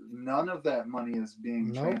is. None of that money is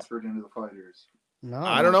being transferred into the fighters. No,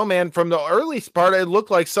 I don't know, man. From the early part, it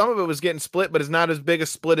looked like some of it was getting split, but it's not as big a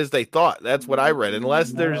split as they thought. That's what I read.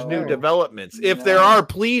 Unless there's new developments, if there are,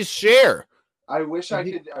 please share. I wish I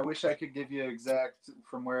could give you exact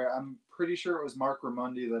from where I'm pretty sure it was Mark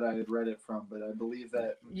Ramundi that I had read it from, but I believe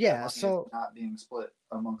that Yeah, money so is not being split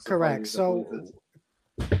amongst correct. the fighters.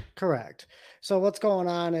 So correct. So what's going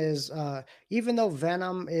on is even though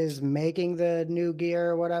Venom is making the new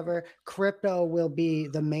gear or whatever, Crypto will be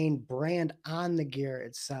the main brand on the gear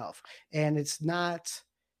itself. And it's not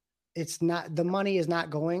the money is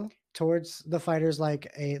not going towards the fighters like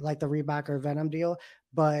the Reebok or Venom deal,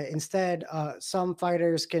 but instead some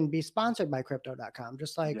fighters can be sponsored by crypto.com,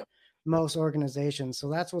 just like most organizations. So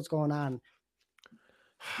that's what's going on.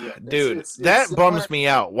 Yeah, dude, that bums me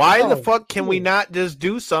out. Why the fuck can we not just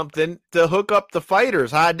do something to hook up the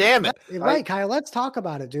fighters? Ah, damn it. Right, Kyle, let's talk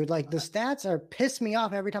about it, dude. Like, the stats are piss me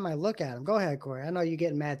off every time I look at them. Go ahead, Corey. I know you're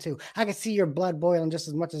getting mad too. I can see your blood boiling just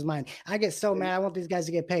as much as mine. I get so mad. I want these guys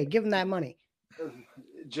to get paid. Give them that money.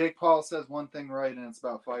 Jake Paul says one thing right, and it's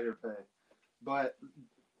about fighter pay. But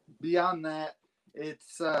beyond that,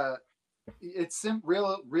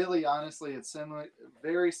 really honestly, it's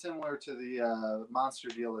very similar to the Monster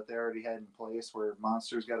deal that they already had in place, where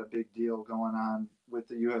Monster's got a big deal going on with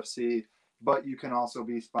the UFC, but you can also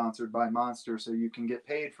be sponsored by Monster, so you can get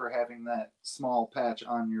paid for having that small patch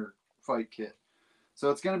on your fight kit. So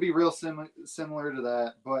it's going to be real similar to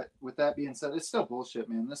that. But with that being said, it's still bullshit,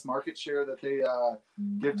 man. This market share that they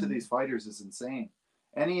give to these fighters is insane.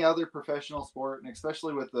 Any other professional sport, and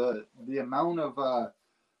especially with the amount of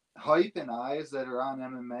hype and eyes that are on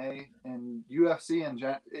MMA and UFC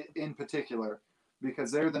in particular,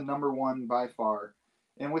 because they're the number one by far.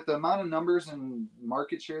 And with the amount of numbers and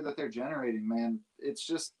market share that they're generating, man, it's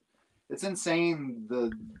insane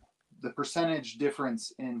the percentage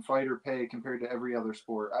difference in fighter pay compared to every other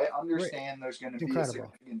sport. I understand there's going to be a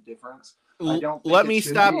significant difference. Let me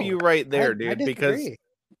stop you right there, dude, because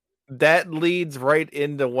that leads right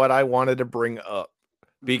into what I wanted to bring up.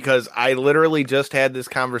 Because I literally just had this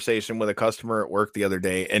conversation with a customer at work the other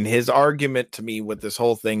day, and his argument to me with this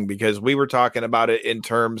whole thing, because we were talking about it in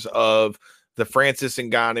terms of the Francis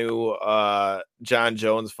Ngannou, John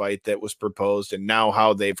Jones fight that was proposed, and now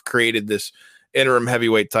how they've created this interim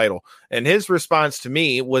heavyweight title. And his response to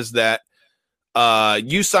me was that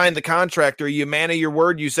you signed the contract, or you man of your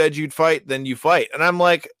word, you said you'd fight, then you fight. And I'm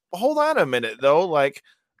like, hold on a minute though. Like,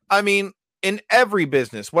 I mean, in every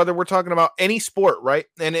business, whether we're talking about any sport, right?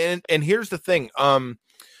 And here's the thing.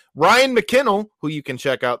 Ryan McKinnell, who you can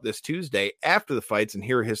check out this Tuesday after the fights and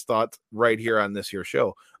hear his thoughts right here on this here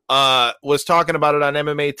show, was talking about it on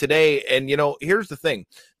MMA Today. And, here's the thing.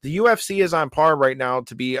 The UFC is on par right now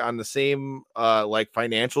to be on the same like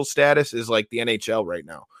financial status as like the NHL right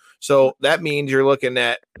now. So that means you're looking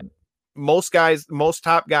at most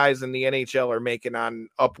top guys in the NHL are making on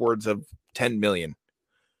upwards of 10 million.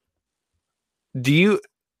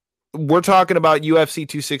 We're talking about UFC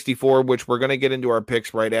 264, which we're going to get into our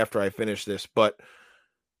picks right after I finish this, but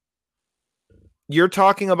you're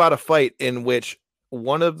talking about a fight in which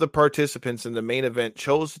one of the participants in the main event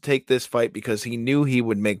chose to take this fight because he knew he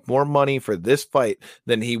would make more money for this fight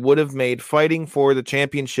than he would have made fighting for the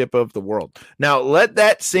championship of the world. Now, let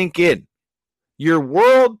that sink in. Your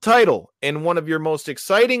world title in one of your most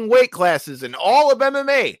exciting weight classes in all of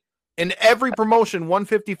MMA. In every promotion,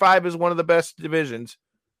 155 is one of the best divisions.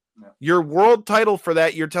 Yeah. Your world title for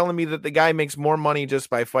that, you're telling me that the guy makes more money just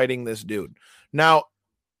by fighting this dude. Now,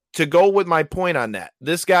 to go with my point on that,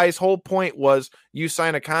 this guy's whole point was you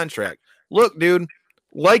sign a contract. Look, dude,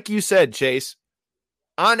 like you said, Chase,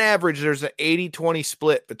 on average, there's an 80-20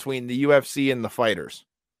 split between the UFC and the fighters.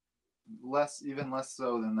 Even less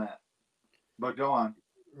so than that. But go on.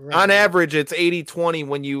 Right. On average, it's 80-20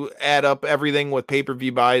 when you add up everything with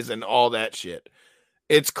pay-per-view buys and all that shit.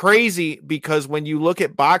 It's crazy because when you look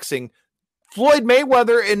at boxing, Floyd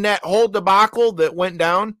Mayweather in that whole debacle that went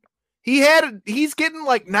down, he's getting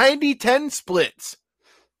like 90-10 splits.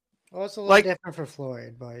 Well, it's a little different for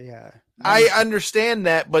Floyd, but yeah. I understand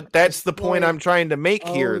that, but that's the point I'm trying to make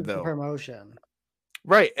here, though. Promotion.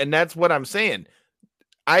 Right, and that's what I'm saying.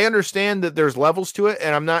 I understand that there's levels to it,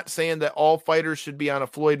 and I'm not saying that all fighters should be on a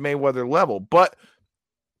Floyd Mayweather level, but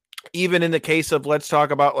even in the case of, let's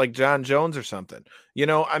talk about like John Jones or something,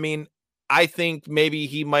 I mean, I think maybe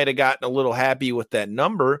he might have gotten a little happy with that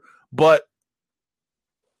number, but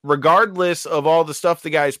regardless of all the stuff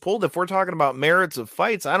the guys pulled, if we're talking about merits of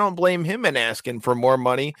fights, I don't blame him in asking for more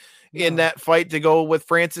money in that fight to go with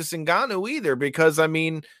Francis Ngannou either, because I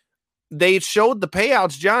mean, they showed the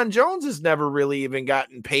payouts. John Jones has never really even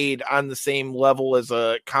gotten paid on the same level as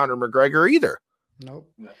Conor McGregor either.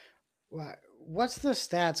 Nope. What's the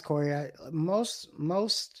stats, Corey? Most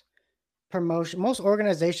promotion, most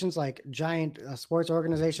organizations like giant sports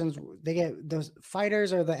organizations, they get those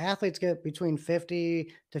fighters or the athletes get between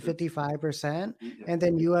 50 to 55%, and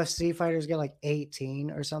then UFC fighters get like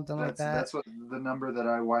 18 or something like that. That's what the number that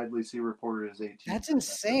I widely see reported is 18. That's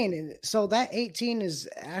insane. And so that 18 is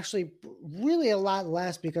actually really a lot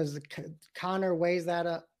less because Conor weighs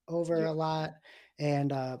that over a lot.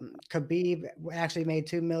 And Khabib actually made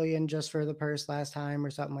 $2 million just for the purse last time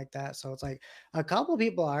or something like that. So it's like a couple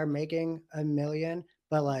people are making $1 million,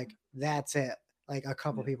 but like that's it. Like a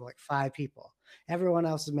couple people, like 5 people. Everyone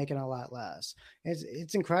else is making a lot less.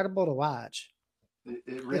 It's incredible to watch.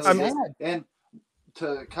 It really is. And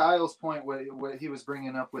to Kyle's point, what he was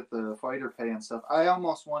bringing up with the fighter pay and stuff, I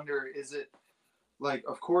almost wonder, is it like,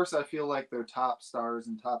 of course, I feel like their top stars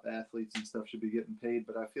and top athletes and stuff should be getting paid,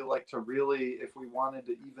 but I feel like to really, if we wanted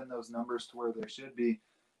to even those numbers to where they should be,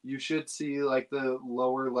 you should see like the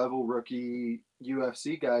lower level rookie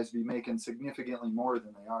UFC guys be making significantly more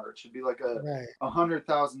than they are. It should be like a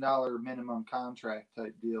 $100,000 minimum contract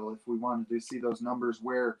type deal if we wanted to see those numbers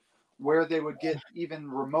where they would get even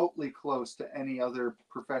remotely close to any other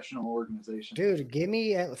professional organization. Dude, give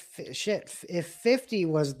me shit. If 50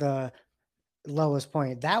 was the lowest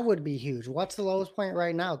point, that would be huge. What's the lowest point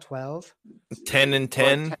right now? 12?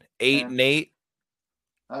 10-10, 8-8.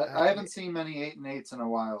 I haven't seen many 8-8s in a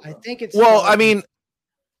while. Though. I think it's I mean,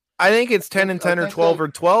 I think it's 10-10 or 12 or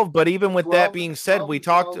 12. But even with 12, that being said, we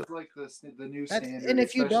talked like the new standard, and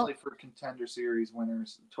if you especially for contender series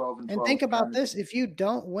winners, 12 and 12. And think about this: if you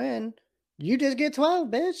don't win, you just get 12,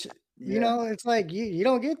 bitch. You know, it's like you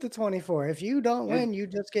don't get the 24. If you don't win, you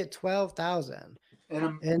just get 12,000.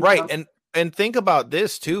 Right, and think about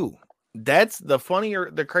this too. That's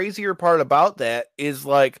the crazier part about that is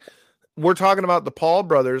like we're talking about the Paul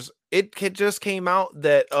brothers. It just came out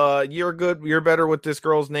that you're better with this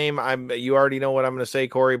girl's name. You already know what I'm going to say,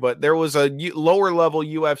 Corey. But there was a lower level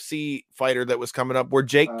UFC fighter that was coming up where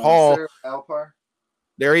Jake Paul. Sarah Alpar.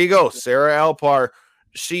 There you go, Sarah Alpar.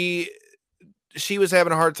 She was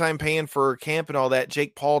having a hard time paying for her camp and all that.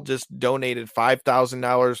 Jake Paul just donated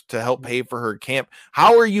 $5,000 to help pay for her camp.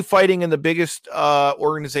 How are you fighting in the biggest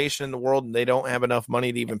organization in the world and they don't have enough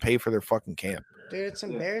money to even pay for their fucking camp? Dude, it's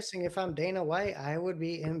embarrassing. If I'm Dana White, I would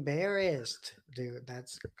be embarrassed. Dude,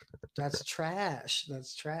 that's trash.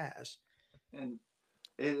 That's trash. And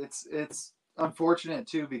it's unfortunate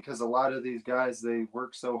too, because a lot of these guys, they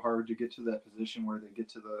work so hard to get to that position where they get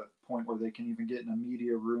to the point where they can even get in a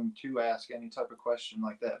media room to ask any type of question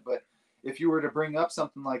like that. But if you were to bring up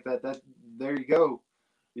something like that there you go.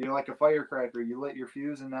 You're like a firecracker. You lit your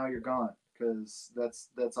fuse and now you're gone, because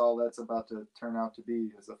that's all that's about to turn out to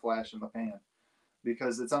be, is a flash in the pan.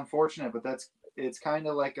 Because it's unfortunate, but it's kind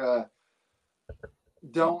of like a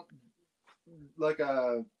don't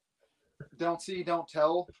see, don't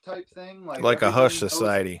tell type thing. Like a hush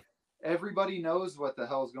society. Everybody knows what the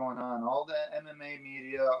hell's going on. All the MMA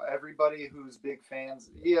media, everybody who's big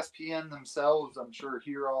fans, ESPN themselves, I'm sure,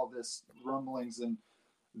 hear all this rumblings, and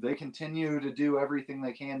they continue to do everything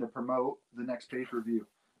they can to promote the next pay-per-view.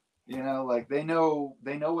 You know, like they know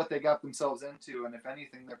what they got themselves into, and if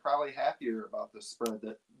anything, they're probably happier about the spread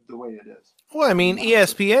the way it is. Well, I mean,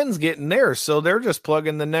 ESPN's getting there, so they're just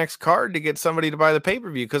plugging the next card to get somebody to buy the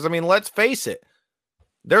pay-per-view. Because I mean, let's face it,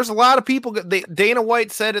 there's a lot of people. Dana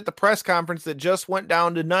White said at the press conference that just went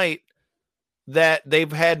down tonight that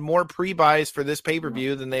they've had more pre-buys for this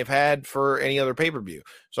pay-per-view than they've had for any other pay-per-view.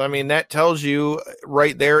 So I mean, that tells you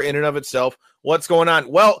right there in and of itself what's going on.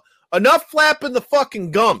 Well, enough flapping the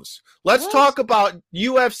fucking gums. Let's talk about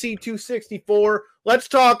UFC 264. Let's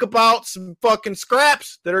talk about some fucking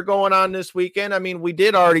scraps that are going on this weekend. I mean, we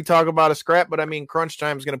did already talk about a scrap, but I mean, Crunch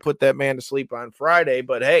Time is going to put that man to sleep on Friday.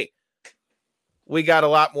 But hey, we got a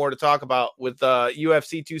lot more to talk about with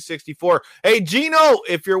UFC 264. Hey, Gino,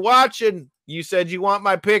 if you're watching, you said you want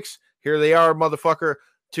my picks. Here they are, motherfucker.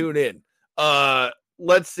 Tune in.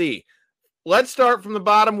 Let's see. Let's start from the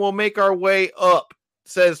bottom. We'll make our way up.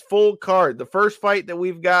 Says full card. The first fight that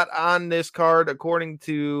we've got on this card, according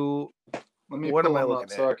to what am I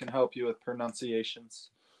looking at? So I can help you with pronunciations.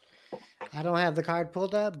 I don't have the card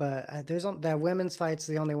pulled up, but there's that women's fight's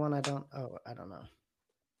the only one I don't. Oh, I don't know.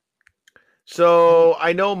 So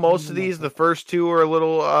I know most of these, the first two are a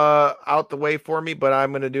little out the way for me, but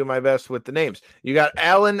I'm going to do my best with the names. You got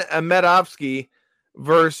Alan Amedovski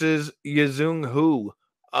versus Yuzung Hu.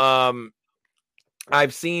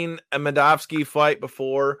 I've seen a Medovsky fight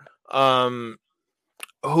before.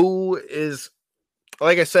 Who is,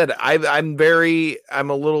 like I said, I'm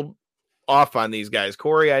a little off on these guys.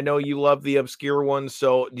 Corey, I know you love the obscure ones.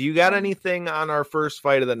 So do you got anything on our first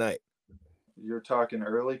fight of the night? You're talking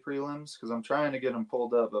early prelims? Because I'm trying to get them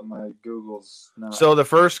pulled up, but my Google's not. So the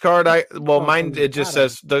first card mine, it just bottom.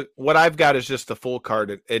 says what I've got is just the full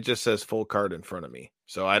card. It just says full card in front of me.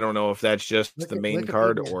 So I don't know if that's just the main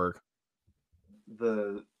card or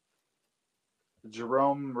the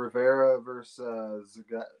Jerome Rivera versus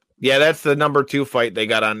yeah, that's the number 2 fight they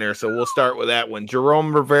got on there. So we'll start with that one.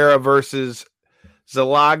 Jerome Rivera versus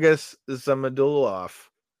Zhalgas Zamadulov.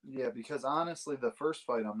 Yeah, because honestly, the first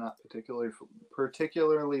fight I'm not particularly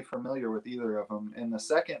familiar with either of them. In the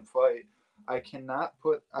second fight, I cannot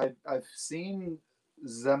put. I've seen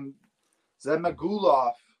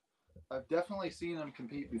Zemagulov. I've definitely seen him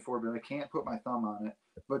compete before, but I can't put my thumb on it.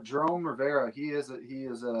 But Jerome Rivera, he is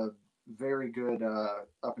a very good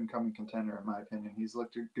up and coming contender in my opinion. He's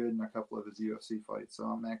looked good in a couple of his UFC fights, so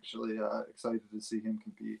I'm actually excited to see him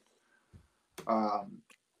compete.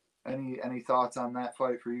 Any thoughts on that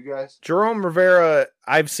fight for you guys? Jerome Rivera,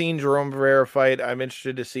 I've seen Jerome Rivera fight. I'm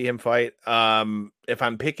interested to see him fight. If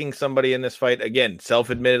I'm picking somebody in this fight, again,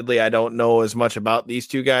 self-admittedly, I don't know as much about these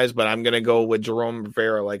two guys, but I'm going to go with Jerome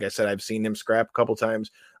Rivera. Like I said, I've seen him scrap a couple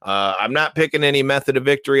times. I'm not picking any method of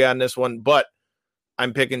victory on this one, but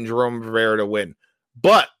I'm picking Jerome Rivera to win.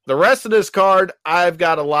 But the rest of this card, I've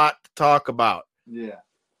got a lot to talk about. Yeah.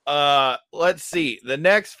 Let's see. The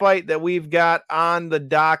next fight that we've got on the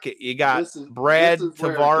docket, you got Brad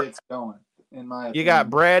Tavares. You got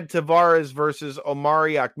Brad Tavares versus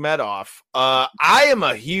Omari Akhmedov. I am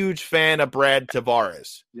a huge fan of Brad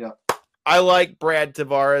Tavares. Yeah. I like Brad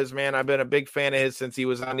Tavares, man. I've been a big fan of his since he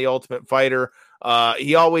was on The Ultimate Fighter.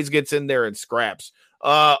 He always gets in there and scraps.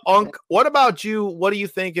 Unk, what about you? What are you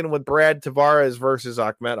thinking with Brad Tavares versus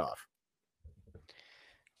Akhmedov?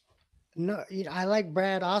 No, I like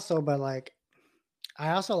Brad also, but like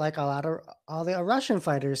I also like a lot of all the Russian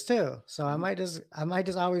fighters too. So I might just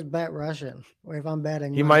always bet Russian if I'm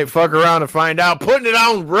betting. You might fuck around and find out. Putting it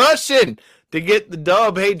on Russian to get the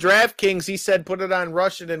dub. Hey, DraftKings, he said put it on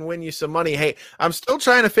Russian and win you some money. Hey, I'm still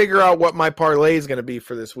trying to figure out what my parlay is going to be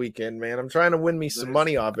for this weekend, man. I'm trying to win me some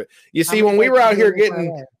money off it. You see, when we were out here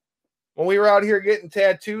getting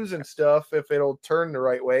tattoos and stuff, if it'll turn the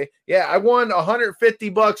right way. Yeah, I won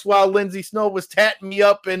 $150 while Lindsey Snow was tatting me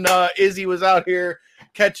up and Izzy was out here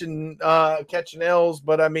catching L's.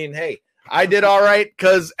 But I mean, hey, I did all right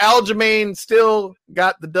because Aljamain still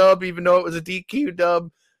got the dub, even though it was a DQ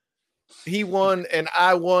dub. He won and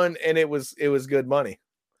I won, and it was good money.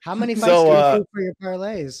 How many fights do you do for your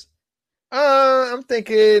parlays? I'm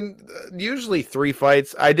thinking usually 3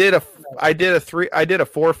 fights. I did a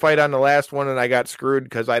 4 fight on the last one, and I got screwed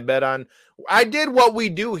because I did what we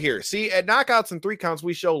do here. See, at Knockouts and 3 Counts,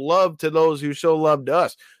 we show love to those who show love to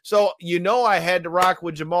us. So I had to rock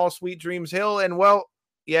with Jamal Sweet Dreams Hill, and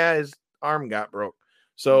his arm got broke.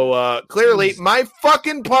 So clearly, my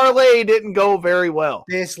fucking parlay didn't go very well.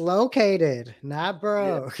 Dislocated, not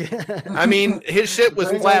broke. I mean, his shit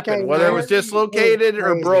was flapping, whether it was dislocated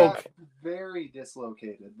or broke. Very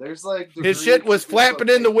dislocated. There's his shit was flapping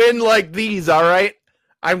in the wind like these. All right,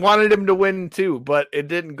 I wanted him to win too, but it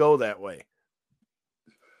didn't go that way.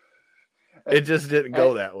 It just didn't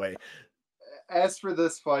go that way. As for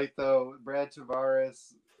this fight, though, Brad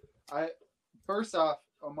Tavares, first off,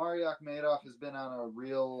 Omari Akhmedov has been on a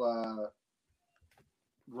real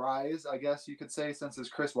rise, I guess you could say, since his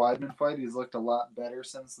Chris Weidman fight. He's looked a lot better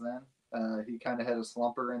since then. He kind of had a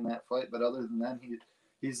slumper in that fight, but other than that,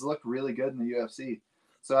 he's looked really good in the UFC.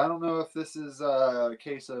 So I don't know if this is a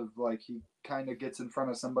case of like he kind of gets in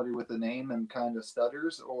front of somebody with a name and kind of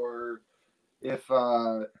stutters, or if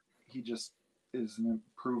he just is an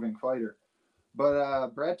improving fighter. But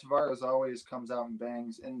Brad Tavares always comes out and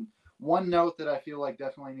bangs. And one note that I feel like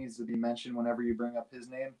definitely needs to be mentioned whenever you bring up his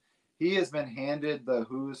name, he has been handed the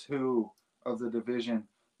who's who of the division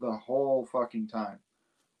the whole fucking time.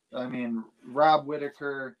 I mean, Rob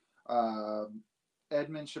Whittaker,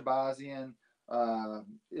 Edmund Shabazian,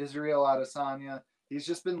 Israel Adesanya. He's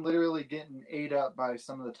just been literally getting ate up by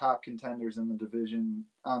some of the top contenders in the division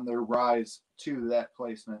on their rise to that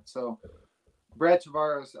placement. So Brad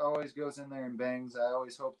Tavares always goes in there and bangs. I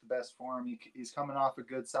always hope the best for him. He's coming off a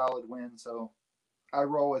good, solid win, so I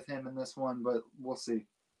roll with him in this one, but we'll see.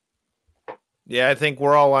 Yeah, I think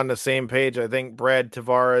we're all on the same page. I think Brad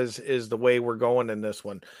Tavares is the way we're going in this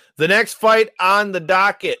one. The next fight on the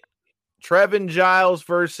docket, Trevin Giles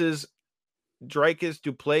versus Dricus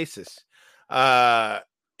Du Plessis.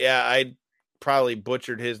 I probably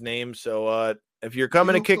butchered his name, so if you're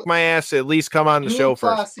coming to kick my ass, at least come on the show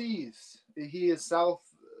first. He is South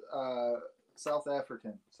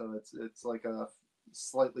African, so it's like a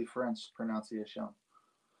slightly French pronunciation.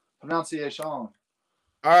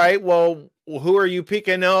 All right. Well, who are you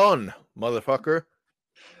picking on, motherfucker?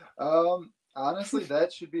 Honestly,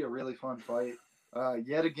 that should be a really fun fight.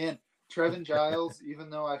 Yet again, Trevin Giles, even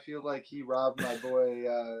though I feel like he robbed my boy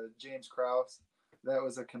James Krause, that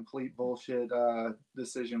was a complete bullshit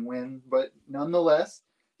decision win. But nonetheless,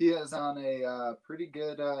 he is on a pretty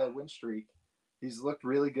good win streak. He's looked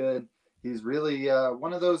really good. He's really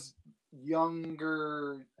one of those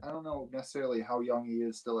younger. I don't know necessarily how young he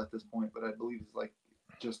is still at this point, but I believe he's like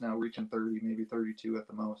just now reaching 30, maybe 32 at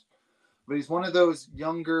the most. But he's one of those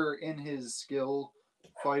younger in his skill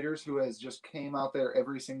fighters who has just came out there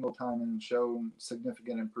every single time and shown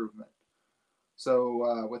significant improvement.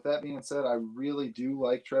 So with that being said, I really do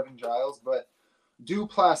like Trevin Giles, but Du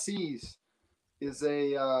Plessis is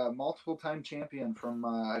a multiple-time champion from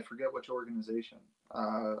I forget which organization.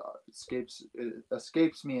 It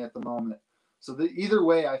escapes me at the moment. So either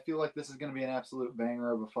way, I feel like this is going to be an absolute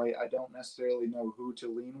banger of a fight. I don't necessarily know who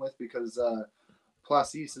to lean with because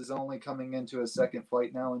Plessis is only coming into a second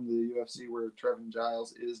fight now in the UFC where Trevin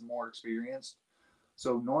Giles is more experienced.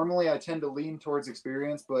 So normally I tend to lean towards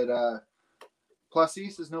experience, but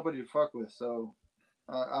Plessis is nobody to fuck with. So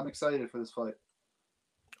I'm excited for this fight.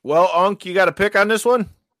 Well, Unc, you got a pick on this one?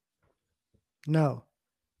 No.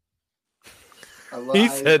 He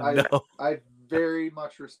said no. I very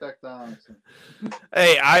much respect the honesty.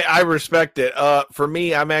 Hey, I respect it. For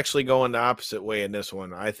me, I'm actually going the opposite way in this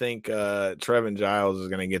one. I think Trevin Giles is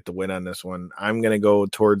going to get the win on this one. I'm going to go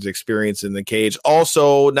towards experience in the cage.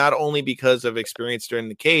 Also, not only because of experience during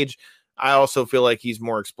the cage, I also feel like he's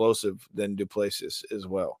more explosive than Du Plessis as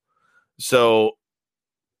well. So,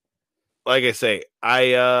 like I say,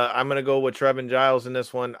 I'm going to go with Trevin Giles in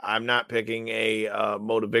this one. I'm not picking a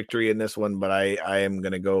mode of victory in this one, but I am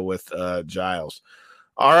going to go with Giles.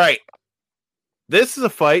 All right. This is a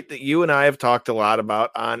fight that you and I have talked a lot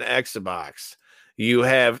about on Xbox. You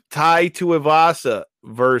have Tai Tuivasa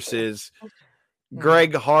versus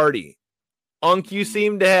Greg Hardy. Unc, you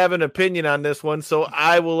seem to have an opinion on this one, so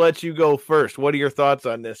I will let you go first. What are your thoughts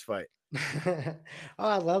on this fight?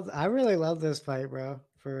 I really love this fight, bro.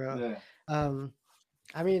 For real. Yeah.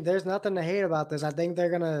 I mean, there's nothing to hate about this. I think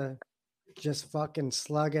they're gonna just fucking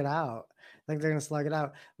slug it out. I think they're gonna slug it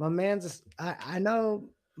out. My man's I know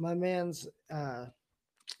my man's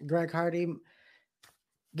Greg Hardy.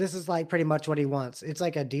 This is like pretty much what he wants. It's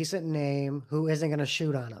like a decent name who isn't gonna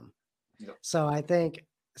shoot on him. Yep. So I think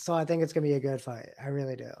it's gonna be a good fight. I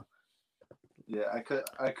really do. Yeah,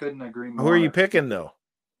 I couldn't agree more. Who are you picking though?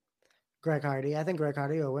 Greg Hardy. I think Greg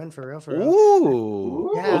Hardy will win for real.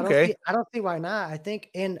 Ooh, yeah. Okay. I don't see why not. I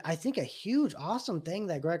think a huge, awesome thing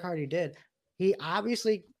that Greg Hardy did. He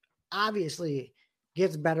obviously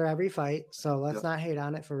gets better every fight. So let's not hate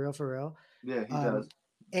on it for real. Yeah, he does.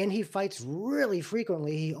 And he fights really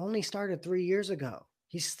frequently. He only started 3 years ago.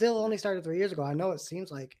 He still only started 3 years ago. I know it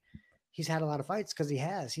seems like he's had a lot of fights because he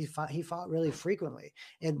has. He fought really frequently.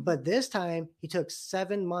 But this time he took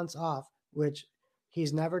 7 months off, which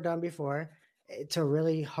he's never done before, to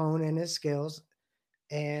really hone in his skills.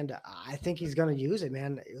 And I think he's going to use it,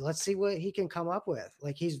 man. Let's see what he can come up with.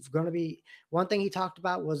 Like he's going to be, one thing he talked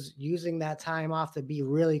about was using that time off to be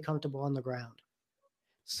really comfortable on the ground.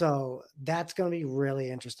 So that's going to be really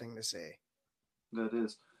interesting to see. That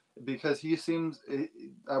is. Because he seems,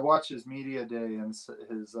 I watched his media day and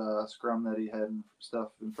his scrum that he had and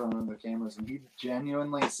stuff in front of the cameras, and he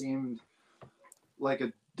genuinely seemed like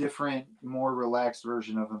a different, more relaxed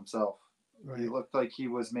version of himself. Right. He looked like he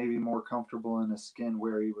was maybe more comfortable in his skin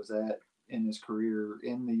where he was at in his career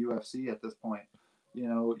in the UFC at this point. You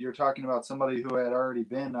know, you're talking about somebody who had already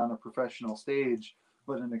been on a professional stage,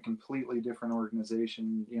 but in a completely different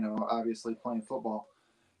organization, you know, obviously playing football.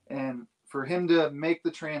 And for him to make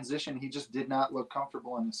the transition, he just did not look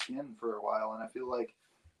comfortable in his skin for a while. And I feel like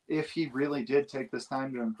if he really did take this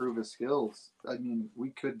time to improve his skills, I mean,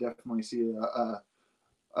 we could definitely see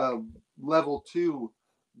a level 2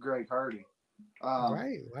 Greg Hardy.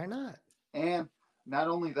 Right. Why not? And not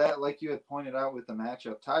only that, like you had pointed out with the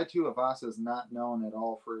matchup, Tai Tuivasa is not known at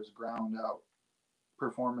all for his ground out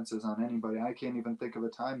performances on anybody. I can't even think of a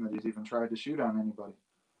time that he's even tried to shoot on anybody.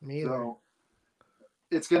 Me either. So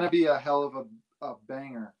it's going to be a hell of a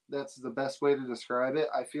banger. That's the best way to describe it.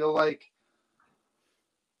 I feel like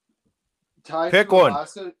Tai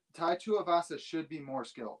Tuivasa should be more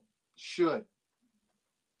skilled. Should.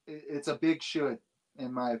 It's a big should,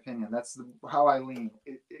 in my opinion. That's how I lean.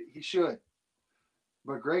 He should.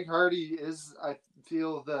 But Greg Hardy is, I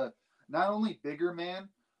feel, the not only bigger man,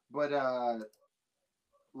 but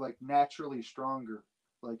like naturally stronger.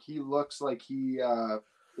 Like he looks like he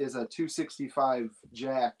is a 265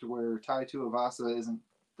 jacked, where Tai Tuivasa isn't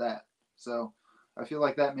that. So I feel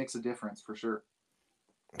like that makes a difference for sure.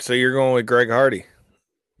 So you're going with Greg Hardy?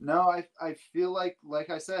 No, I feel like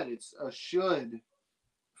I said, it's a should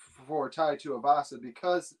for Tai Tuivasa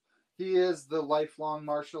because he is the lifelong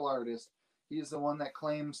martial artist. He's the one that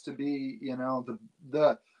claims to be,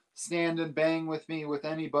 the stand and bang with me with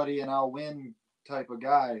anybody and I'll win type of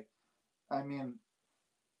guy. I mean,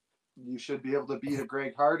 you should be able to beat a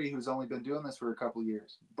Greg Hardy who's only been doing this for a couple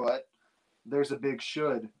years, but there's a big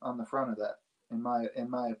should on the front of that, in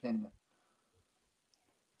my opinion.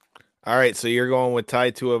 All right, so you're going with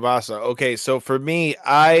Tai Tuivasa. Okay, so for me,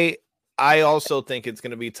 I also think it's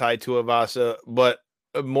going to be Tai Tuivasa, but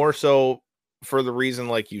more so for the reason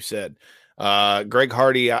like you said. Greg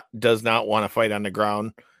Hardy does not want to fight on the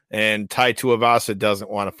ground, and Tai Tuivasa doesn't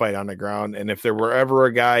want to fight on the ground. And if there were ever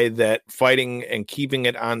a guy that fighting and keeping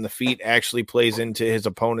it on the feet actually plays into his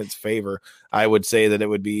opponent's favor, I would say that it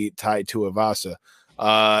would be Tai Tuivasa.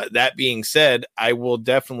 That being said, I will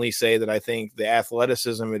definitely say that I think the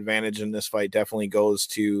athleticism advantage in this fight definitely goes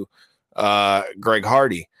to Greg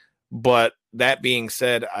Hardy. But that being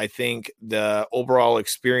said, I think the overall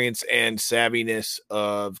experience and savviness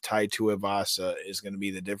of Tai Tuivasa is going to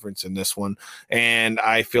be the difference in this one. And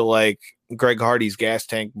I feel like Greg Hardy's gas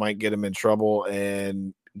tank might get him in trouble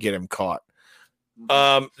and get him caught.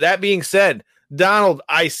 That being said, Donald,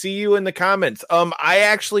 I see you in the comments. I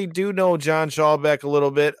actually do know John Schallbeck a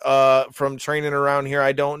little bit from training around here.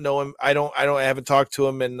 I don't know him. I haven't talked to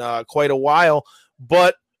him in quite a while,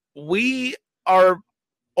 but we are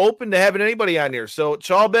open to having anybody on here. So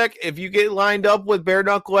Schallbeck, if you get lined up with Bare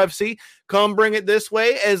Knuckle FC, come bring it this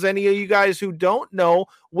way. As any of you guys who don't know,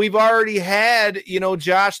 we've already had,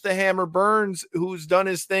 Josh the Hammer Burns, who's done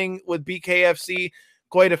his thing with BKFC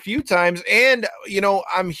quite a few times. And,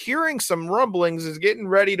 I'm hearing some rumblings is getting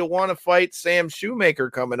ready to want to fight Sam Shoemaker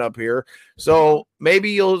coming up here. So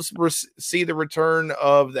maybe you'll see the return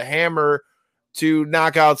of the Hammer to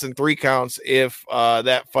knockouts and 3 counts if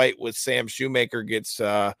that fight with Sam Shoemaker gets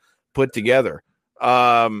put together.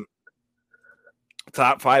 Top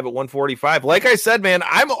 5 at 145. Like I said, man,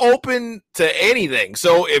 I'm open to anything.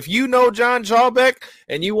 So if you know John Schallbeck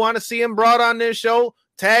and you want to see him brought on this show,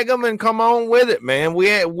 tag him and come on with it, man.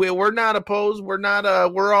 We're not opposed.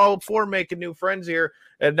 We're all for making new friends here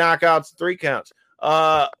at knockouts and 3 counts.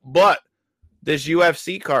 But this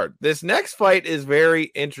UFC card, this next fight is very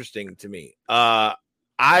interesting to me.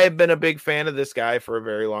 I've been a big fan of this guy for a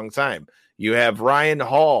very long time. You have Ryan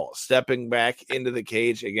Hall stepping back into the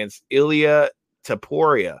cage against Ilya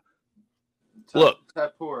Topuria. Look,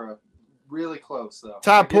 Topuria, really close though.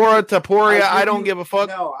 Topuria. I don't give a fuck.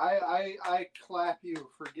 No, I clap you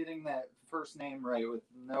for getting that first name right with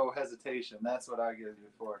no hesitation. That's what I give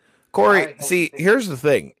you for. Corey, see, here's the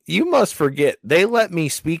thing. You must forget, they let me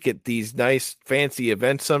speak at these nice, fancy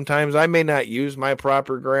events sometimes. I may not use my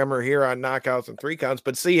proper grammar here on knockouts and 3 counts,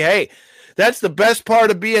 but see, hey, that's the best part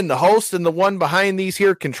of being the host and the one behind these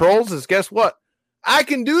here controls is guess what? I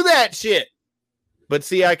can do that shit. But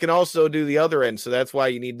see, I can also do the other end, so that's why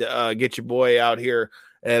you need to get your boy out here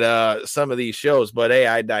at some of these shows. But, hey,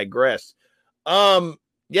 I digress.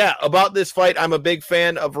 Yeah, about this fight, I'm a big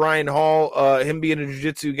fan of Ryan Hall. Him being a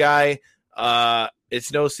jiu-jitsu guy,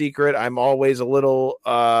 it's no secret. I'm always a little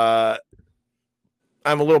partial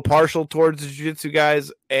towards the jiu-jitsu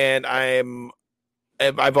guys, and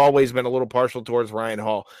I've always been a little partial towards Ryan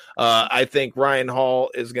Hall. I think Ryan Hall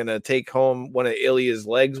is going to take home one of Ilya's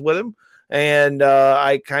legs with him, and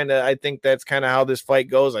I think that's kind of how this fight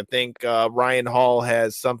goes. I think Ryan Hall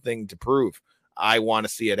has something to prove. I want to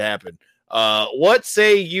see it happen. What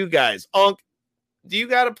say you guys? Unc, do you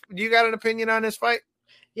got an opinion on this fight?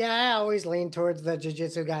 Yeah, I always lean towards the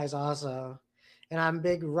jiu-jitsu guys also. And I'm a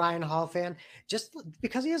big Ryan Hall fan just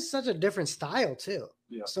because he has such a different style too.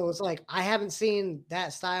 Yeah. So it's like I haven't seen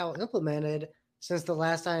that style implemented since the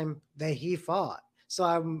last time that he fought. So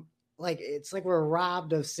I'm like, it's like we're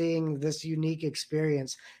robbed of seeing this unique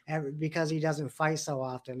experience because he doesn't fight so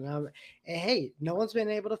often. And hey, no one's been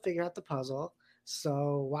able to figure out the puzzle.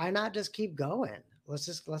 So why not just keep going? Let's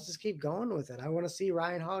just keep going with it. I want to see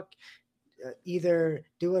Ryan Hall either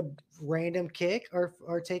do a random kick or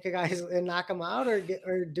take a guy and knock him out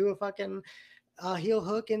or do a fucking heel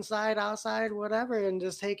hook inside, outside, whatever, and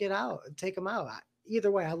just take him out. Either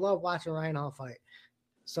way, I love watching Ryan Hall fight.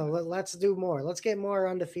 So let's do more. Let's get more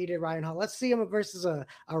undefeated Ryan Hall. Let's see him versus a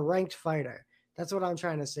ranked fighter. That's what I'm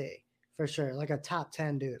trying to see for sure. Like a top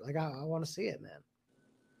 10 dude. Like I want to see it, man.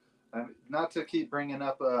 Not to keep bringing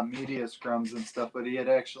up media scrums and stuff, but he had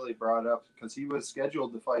actually brought up because he was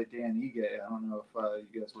scheduled to fight Dan Ige. I don't know if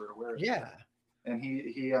you guys were aware of that. Yeah. And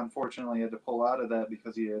he unfortunately had to pull out of that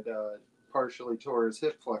because he had partially tore his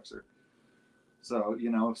hip flexor. So,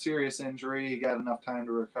 serious injury. He got enough time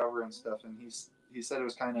to recover and stuff. And he said it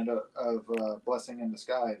was kind of a blessing in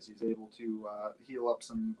disguise. He's able to heal up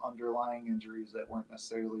some underlying injuries that weren't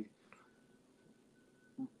necessarily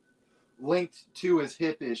linked to his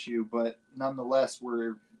hip issue, but nonetheless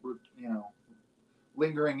were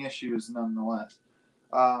lingering issues nonetheless.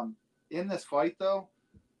 In this fight, though,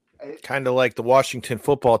 kind of like the Washington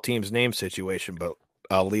football team's name situation, but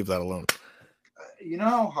I'll leave that alone. You know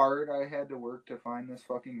how hard I had to work to find this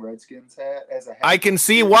fucking Redskins hat as a hat? I can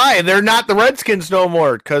see why. They're not the Redskins no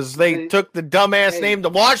more because they took the dumbass name, the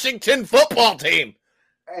Washington football team.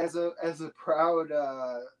 As a proud,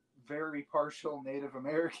 very partial Native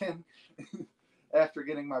American, after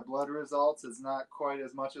getting my blood results, it's not quite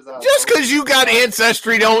as much as I was. Just because you got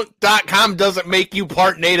Ancestry.com doesn't make you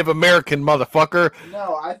part Native American, motherfucker.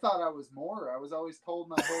 No, I thought I was more. I was always told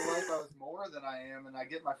my whole life I was more than I am, and I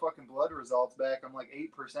get my fucking blood results back. I'm like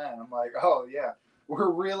 8%. I'm like, oh yeah, we're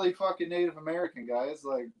really fucking Native American, guys.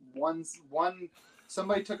 Like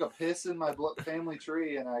somebody took a piss in my family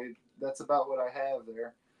tree, and that's about what I have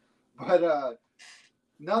there. But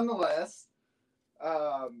nonetheless,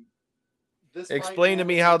 explain to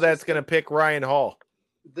me how that's going to pick Ryan Hall.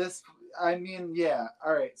 Yeah.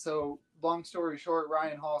 All right. So, long story short,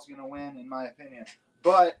 Ryan Hall's going to win, in my opinion.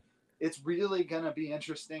 But it's really going to be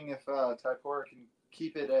interesting if Tybura can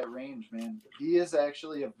keep it at range, man. He is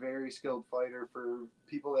actually a very skilled fighter. For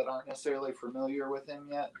people that aren't necessarily familiar with him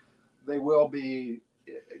yet, they will be.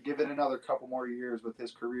 Give it another couple more years with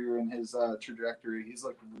his career and his trajectory. He's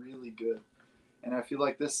looked really good. And I feel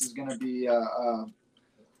like this is going to be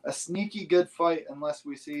a sneaky good fight unless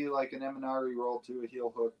we see like an Eminari roll to a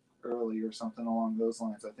heel hook early or something along those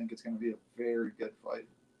lines. I think it's going to be a very good fight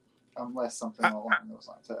unless something along those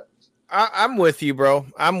lines happens. I'm with you, bro.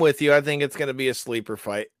 I'm with you. I think it's going to be a sleeper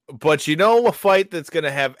fight. But you know a fight that's going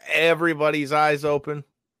to have everybody's eyes open?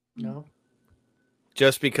 No.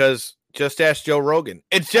 Just ask Joe Rogan.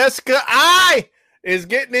 It's Jessica I is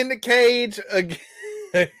getting in the cage again.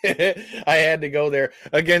 I had to go there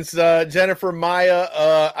against Jennifer Maia.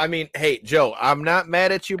 Hey, Joe, I'm not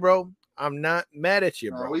mad at you, bro. I'm not mad at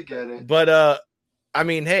you, bro. No, we get it. But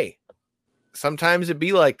hey, sometimes it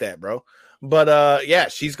be like that, bro. But yeah,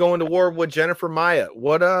 she's going to war with Jennifer Maia.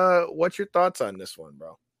 What's your thoughts on this one,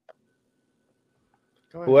 bro?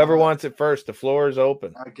 Whoever wants it first, the floor is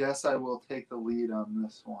open. I guess I will take the lead on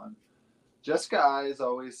this one. Jessica I is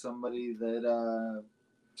always somebody that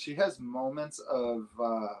she has moments of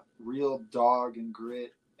real dog and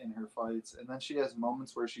grit in her fights, and then she has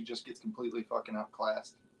moments where she just gets completely fucking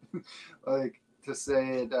outclassed. Like, to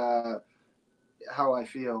say it how I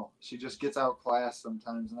feel, she just gets outclassed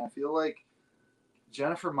sometimes, and I feel like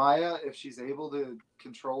Jennifer Maia, if she's able to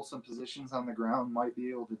control some positions on the ground, might be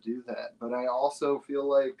able to do that. But I also feel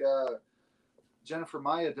like Jennifer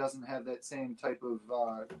Maia doesn't have that same type of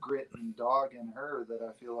grit and dog in her that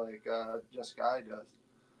I feel like Jessica I does.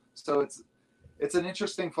 So it's an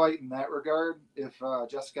interesting fight in that regard. If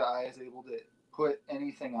Jessica I is able to put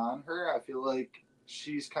anything on her, I feel like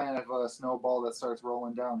she's kind of a snowball that starts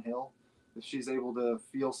rolling downhill. If she's able to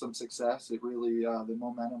feel some success, it really the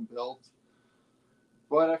momentum builds.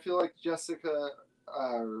 But I feel like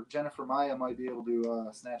Jennifer Maia might be able to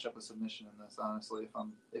snatch up a submission in this. Honestly,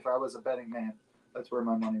 if I was a betting man, that's where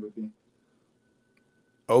my money would be.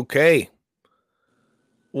 Okay.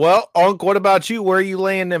 Well, Unc, what about you? Where are you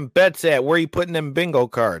laying them bets at? Where are you putting them bingo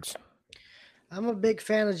cards? I'm a big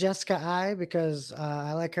fan of Jessica I because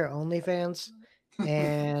I like her OnlyFans,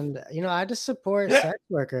 and I just support sex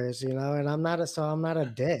workers, and I'm not a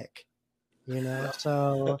dick,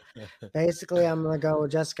 So basically, I'm gonna go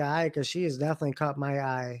with Jessica I because she has definitely caught my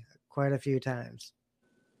eye quite a few times.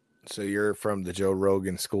 So you're from the Joe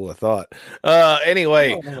Rogan school of thought.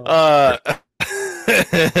 Anyway,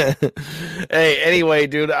 hey,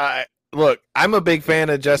 dude, I'm a big fan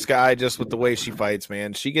of Jessica I just with the way she fights,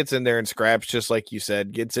 man. She gets in there and scraps just like you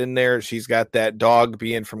said, gets in there. She's got that dog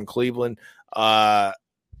being from Cleveland. I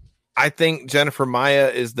think Jennifer Maia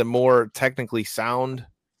is the more technically sound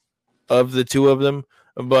of the two of them,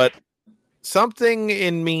 but something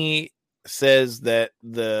in me says that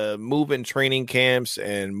the move in training camps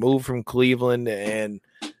and move from Cleveland and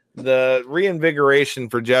the reinvigoration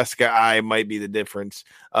for Jessica I might be the difference.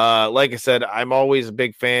 Like I said, I'm always a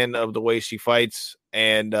big fan of the way she fights,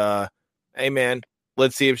 and hey man,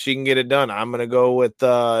 let's see if she can get it done. I'm gonna go with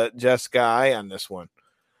Jessica I on this one.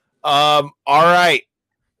 All right,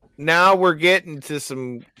 now we're getting to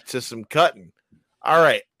some cutting. All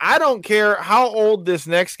right, I don't care how old this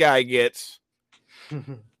next guy gets.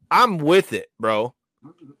 I'm with it, bro.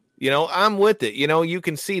 I'm with it. You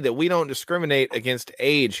can see that we don't discriminate against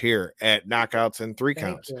age here at Knockouts and Three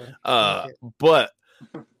Counts. But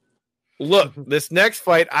look, this next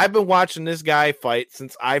fight, I've been watching this guy fight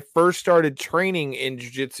since I first started training in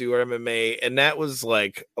jiu-jitsu or MMA, and that was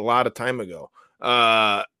like a lot of time ago.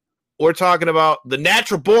 We're talking about the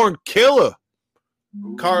natural born killer,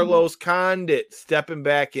 Carlos Condit, stepping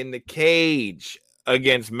back in the cage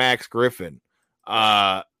against Max Griffin.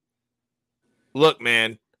 Look,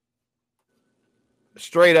 man,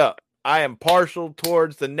 straight up, I am partial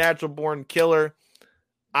towards the natural born killer.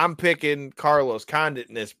 I'm picking Carlos Condit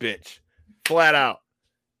in this bitch. Flat out.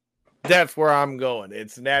 That's where I'm going.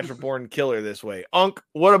 It's natural born killer this way. Unc,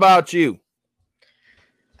 what about you?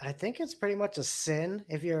 I think it's pretty much a sin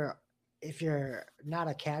if you're not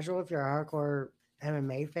a casual, if you're a hardcore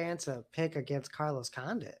MMA fan, to pick against Carlos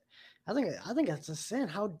Condit. I think that's a sin.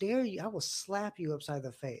 How dare you? I will slap you upside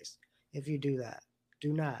the face if you do that.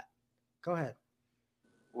 Do not. Go ahead.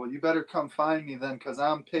 Well, you better come find me then, because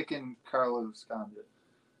I'm picking Carlos Condit.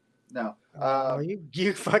 No.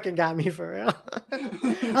 You fucking got me for real.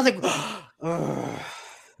 I was like,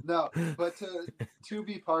 no, but to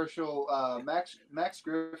be partial, Max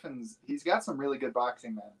Griffin's, he's got some really good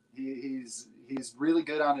boxing, man. He's really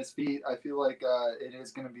good on his feet. I feel like it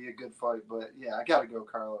is going to be a good fight, but yeah, I got to go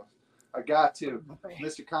Carlos. I got to.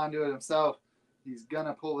 Mr. Conduit himself, he's going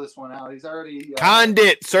to pull this one out. He's already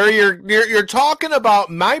Condit, sir. You're talking about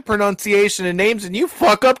my pronunciation and names, and you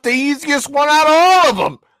fuck up the easiest one out of all of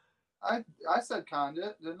them. I said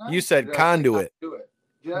Condit, didn't I? You said Conduit.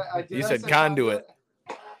 You said Conduit.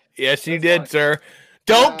 Yes, you did, sir.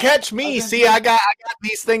 Don't catch me. See, I got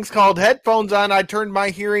these things called headphones on. I turned my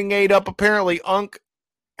hearing aid up. Apparently, Unc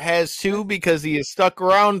has too, because he is stuck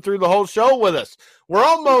around through the whole show with us. We're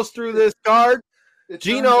almost through this card.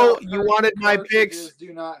 Gino, you wanted my picks.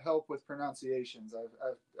 Do not help with pronunciations.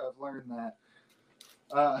 I've learned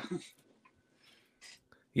that.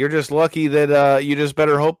 You're just lucky that you just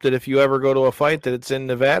better hope that if you ever go to a fight that it's in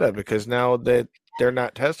Nevada, because now that they're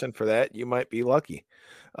not testing for that, you might be lucky.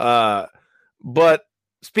 But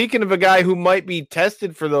speaking of a guy who might be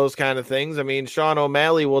tested for those kind of things, I mean, Sean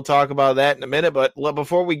O'Malley, we'll talk about that in a minute. But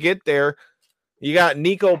before we get there, you got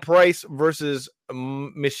Nico Price versus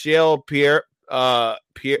Michel Pereira.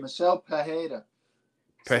 Michel Pereira.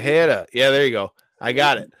 Pereira. Yeah, there you go. I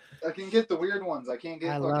got it. I can get the weird ones. I can't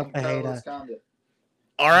get fucking Carlos Condit.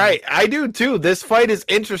 All right, I do too. This fight is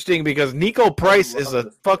interesting because Nico Price is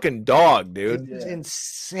a fucking dog, dude. It's an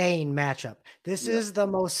insane matchup. This is the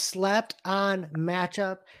most slept on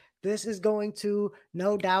matchup. This is going to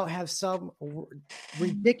no doubt have some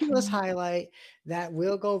ridiculous highlight that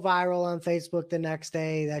will go viral on Facebook the next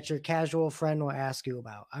day that your casual friend will ask you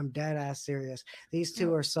about. I'm dead ass serious. These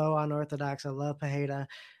two are so unorthodox. I love Pereira.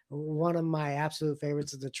 One of my absolute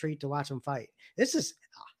favorites. Is a treat to watch him fight. This is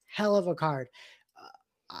a hell of a card.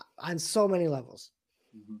 On so many levels.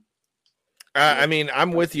 I mean,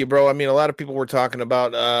 I'm with you, bro. I mean, a lot of people were talking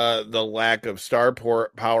about the lack of star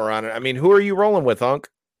power on it. I mean, who are you rolling with, Unc?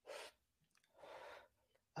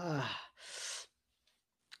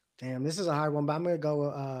 Damn, this is a hard one, but I'm going to go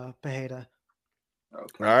with Pereira.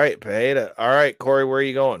 Okay. All right, Pereira. All right, Corey, where are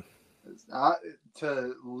you going?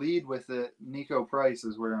 To lead with it, Nico Price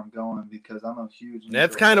is where I'm going because I'm a huge.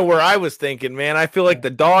 That's kind of where I was thinking, man. I feel like the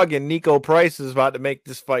dog in Nico Price is about to make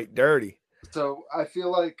this fight dirty. So I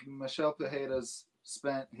feel like Michel Pereira's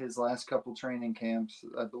spent his last couple training camps.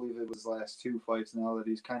 I believe it was last two fights now that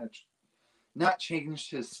he's kind of not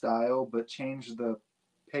changed his style, but changed the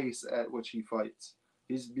pace at which he fights.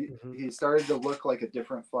 He started to look like a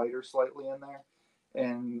different fighter slightly in there.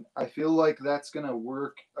 And I feel like that's going to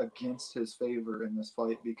work against his favor in this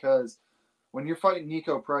fight because when you're fighting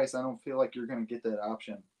Nico Price, I don't feel like you're going to get that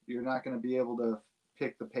option. You're not going to be able to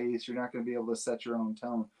pick the pace. You're not going to be able to set your own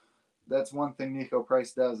tone. That's one thing Nico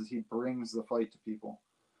Price does is he brings the fight to people.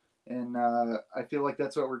 And I feel like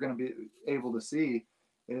that's what we're going to be able to see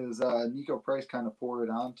is Nico Price kind of pour it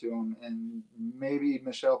onto him and maybe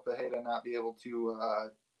Michel Pereira not be able to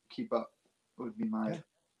keep up would be my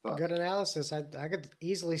thought. Good analysis. I could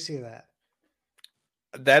easily see that.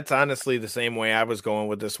 That's honestly the same way I was going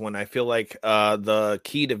with this one. I feel like the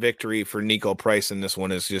key to victory for Nico Price in this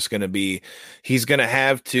one is just going to be he's going to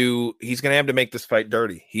have to make this fight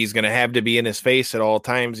dirty. He's going to have to be in his face at all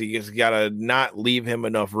times. He's got to not leave him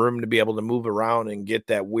enough room to be able to move around and get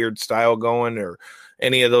that weird style going or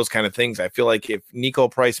any of those kind of things. I feel like if Nico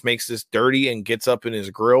Price makes this dirty and gets up in his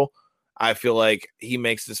grill, I feel like he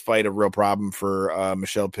makes this fight a real problem for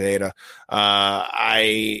Michel Pereira.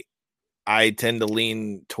 I tend to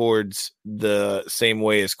lean towards the same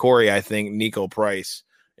way as Corey. I think Nico Price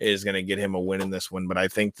is going to get him a win in this one. But I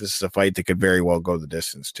think this is a fight that could very well go the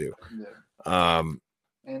distance too. Yeah.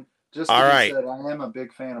 And just to said, I am a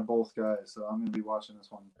big fan of both guys, so I'm going to be watching this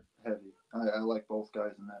one heavy. I like both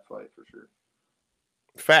guys in that fight for sure.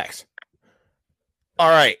 Facts. All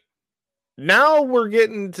right. Now we're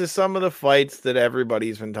getting to some of the fights that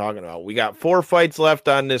everybody's been talking about. We got 4 fights left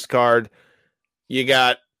on this card. You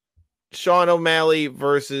got Sean O'Malley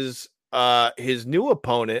versus his new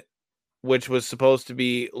opponent, which was supposed to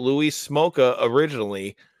be Louis Smolka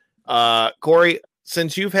originally. Corey,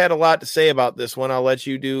 since you've had a lot to say about this one, I'll let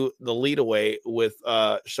you do the lead away with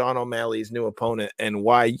Sean O'Malley's new opponent and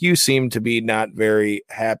why you seem to be not very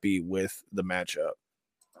happy with the matchup.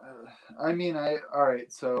 All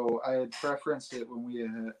right. So I had preferenced it when we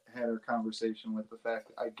had our conversation with the fact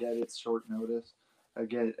that I get it's short notice. I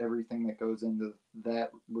get everything that goes into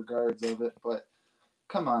that regards of it, but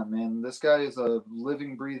come on, man. This guy is a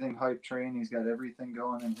living, breathing hype train. He's got everything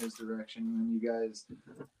going in his direction. And you guys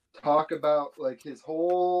talk about like his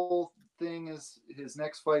whole thing is his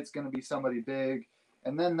next fight's going to be somebody big.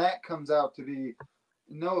 And then that comes out to be,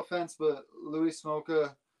 no offense, but Louis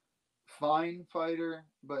Smolka, fine fighter,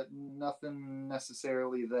 but nothing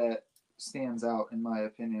necessarily that stands out in my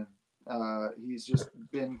opinion. He's just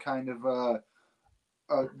been kind of a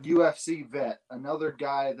UFC vet, another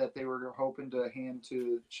guy that they were hoping to hand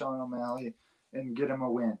to Sean O'Malley and get him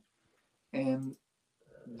a win. And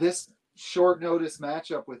this short notice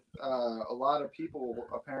matchup with a lot of people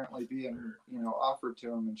apparently being, offered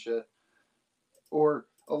to him and shit, or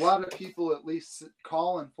a lot of people at least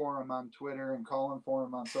calling for him on Twitter and calling for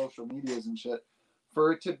him on social medias and shit,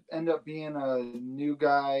 for it to end up being a new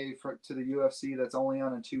guy to the UFC that's only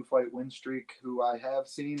on a 2-fight win streak, who I have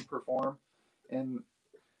seen perform, and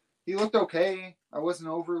he looked okay. I wasn't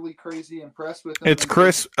overly crazy impressed with him. It's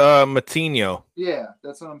Chris Matinho. Yeah,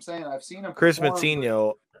 that's what I'm saying. I've seen him. Chris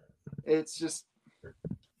Matinho. It's just,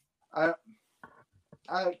 I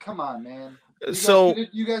come on, man.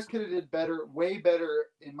 You guys could have did better, way better,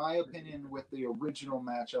 in my opinion, with the original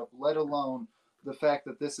matchup. Let alone the fact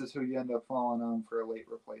that this is who you end up falling on for a late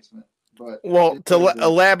replacement. But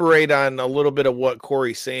elaborate on a little bit of what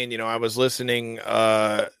Corey's saying, I was listening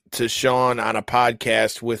to Sean on a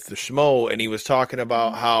podcast with the Schmo, and he was talking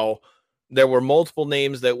about how there were multiple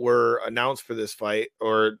names that were announced for this fight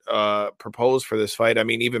or proposed for this fight. I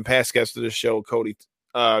mean, even past guest of the show, Cody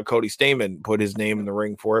Stamen put his name in the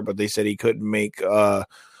ring for it, but they said he couldn't make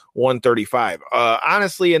 135.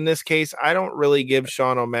 Honestly, in this case, I don't really give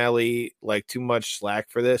Sean O'Malley like too much slack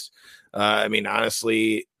for this. I mean,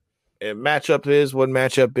 honestly, matchup is what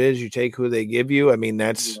matchup is. You take who they give you. I mean,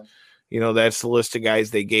 that's that's the list of guys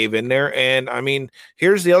they gave in there. And I mean,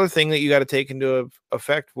 here's the other thing that you got to take into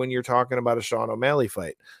effect when you're talking about a Sean O'Malley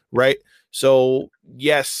fight, right? So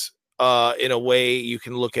yes, in a way you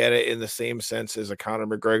can look at it in the same sense as a Conor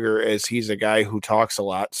McGregor, as he's a guy who talks a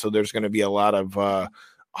lot. So there's going to be a lot of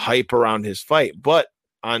hype around his fight. But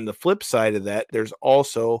on the flip side of that, there's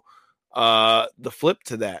also the flip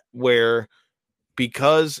to that, where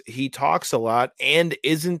because he talks a lot and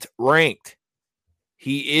isn't ranked,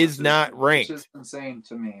 he is not ranked. It's just insane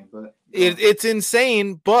to me, but it's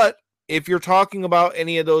insane. But if you're talking about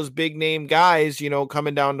any of those big name guys,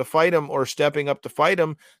 coming down to fight him or stepping up to fight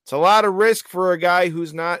him, it's a lot of risk for a guy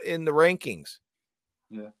who's not in the rankings.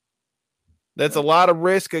 Yeah. That's a lot of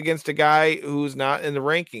risk against a guy who's not in the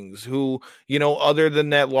rankings, who, other than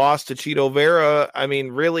that loss to Chito Vera, I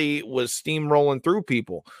mean, really was steamrolling through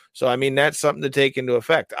people. So, I mean, that's something to take into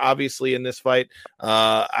effect. Obviously, in this fight,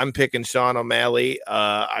 I'm picking Sean O'Malley.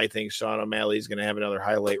 I think Sean O'Malley is going to have another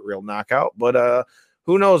highlight reel knockout. But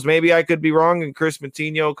who knows? Maybe I could be wrong and Chris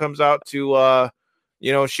Matinho comes out to,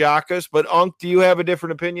 shock us. But, Unc, do you have a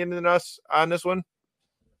different opinion than us on this one?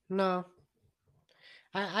 No.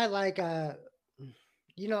 I like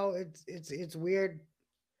it's weird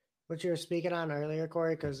what you were speaking on earlier,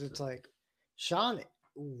 Corey, because it's like Sean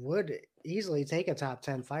would easily take a top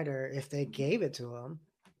 10 fighter if they gave it to him.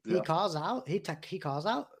 Yeah. He calls out. He calls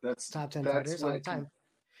out. That's top 10 fighters all the time.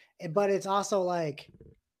 But it's also like,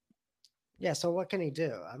 yeah. So what can he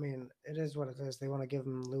do? I mean, it is what it is. They want to give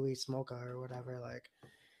him Louis Smolka or whatever. Like,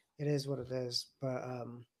 it is what it is. But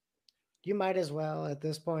you might as well at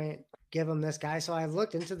this point give him this guy. So I've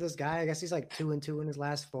looked into this guy. I guess he's like 2-2 in his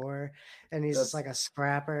last 4, and he's just like a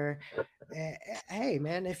scrapper. Hey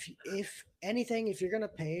man, if anything, if you're gonna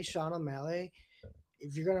pay Sean O'Malley,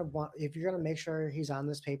 if you're gonna make sure he's on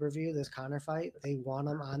this pay-per-view, this Conor fight, they want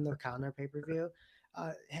him on the Conor pay-per-view.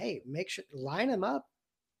 Hey, make sure line him up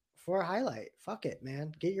for a highlight. Fuck it,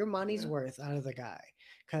 man. Get your money's worth out of the guy.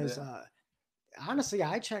 Because honestly,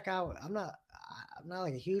 I check out. I'm not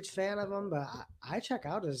like a huge fan of him, but I check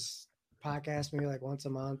out his podcast maybe like once a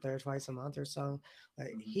month or twice a month or so.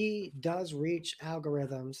 Like he does reach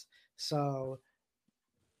algorithms, so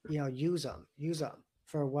use them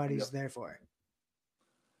for what he's there for.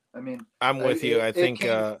 I mean, I'm with you. I think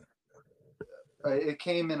it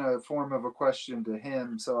came in a form of a question to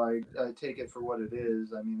him, so I take it for what it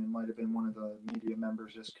is. I mean, it might have been one of the media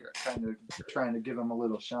members just kind of trying to give him a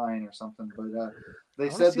little shine or something. But they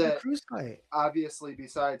said that obviously,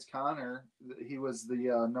 besides Connor, he was the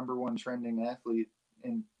 #1 trending athlete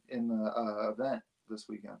in the event this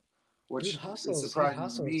weekend, which is surprising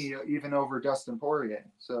to me, even over Dustin Poirier.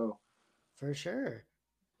 So, for sure,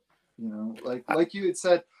 like you had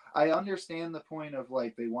said. I understand the point of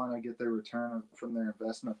like they want to get their return from their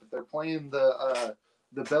investment, but they're playing the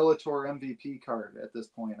Bellator MVP card at this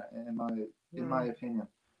point. In my opinion,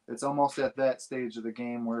 it's almost at that stage of the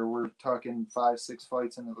game where we're talking 5-6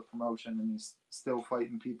 fights into the promotion, and he's still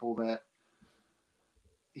fighting people that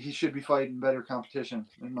he should be fighting better competition.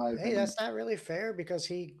 In my opinion, that's not really fair because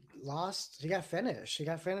he lost. He got finished. He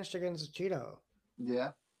got finished against Cheeto.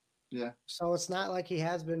 Yeah. Yeah. So it's not like he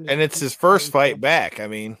has been, and it's his first fight back. I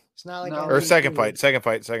mean, it's not like or second fight.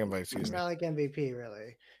 Excuse it's me. not like MVP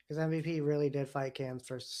really, because MVP really did fight Cams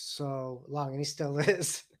for so long, and he still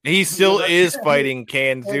is. He still is fighting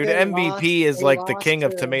cans, dude. MVP is like the king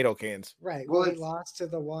of tomato cans. Right. Well, he lost to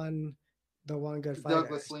the one good fighter,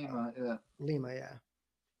 Douglas Lima. Yeah. Lima. Yeah.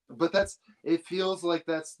 But it feels like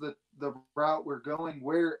that's the route we're going.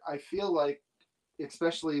 Where I feel like,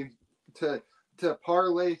 especially to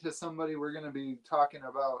parlay to somebody we're going to be talking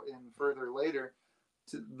about in further later,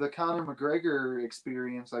 to the Conor McGregor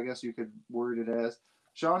experience, I guess you could word it as.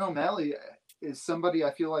 Sean O'Malley is somebody I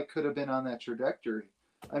feel like could have been on that trajectory.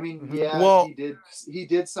 I mean, he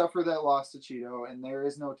did suffer that loss to Cheeto, and there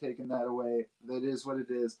is no taking that away. That is what it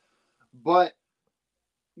is. But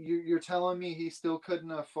you're telling me he still couldn't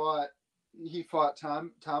have fought? He fought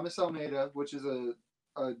Thomas Almeida, which is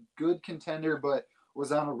a good contender, but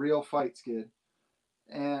was on a real fight skid.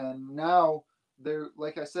 And now they're,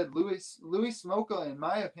 like I said, Luis Smolka, in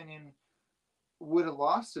my opinion, would have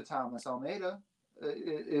lost to Thomas Almeida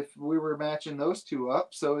if we were matching those two up.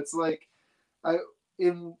 So it's like,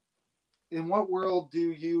 in what world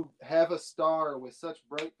do you have a star with such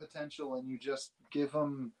bright potential and you just give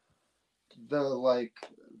him the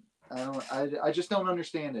I just don't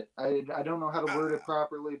understand it. I don't know how to word it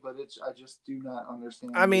properly, but I just do not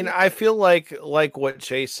understand. I mean, I feel like what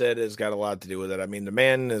Chase said has got a lot to do with it. I mean, the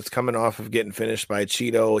man is coming off of getting finished by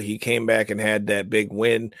Cheeto. He came back and had that big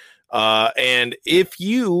win. And if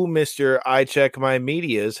you, Mr. I Check My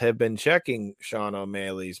Medias, have been checking Sean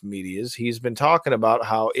O'Malley's medias, he's been talking about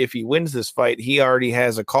how if he wins this fight, he already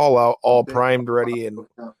has a call out all primed, ready, and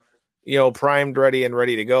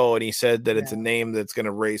ready to go. And he said that it's a name that's going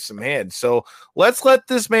to raise some heads. So let's let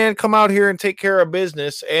this man come out here and take care of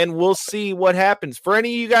business, and we'll see what happens. For any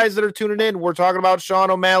of you guys that are tuning in, we're talking about Sean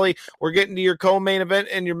O'Malley. We're getting to your co-main event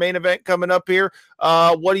and your main event coming up here.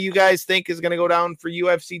 What do you guys think is going to go down for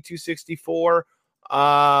UFC 264?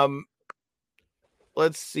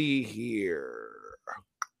 Let's see here.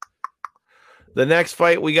 The next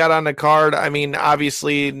fight we got on the card, I mean,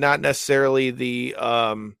 obviously not necessarily the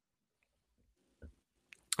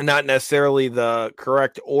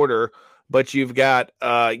correct order, but you've got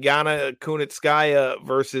Yana Kunitskaya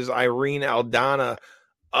versus Irene Aldana.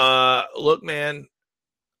 Look, man,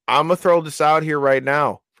 I'm going to throw this out here right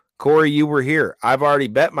now. Corey, you were here. I've already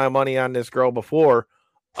bet my money on this girl before.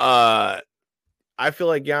 I feel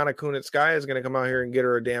like Yana Kunitskaya is going to come out here and get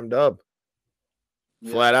her a damn dub.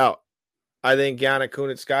 Yeah. Flat out. I think Yana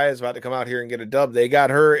Kunitskaya is about to come out here and get a dub. They got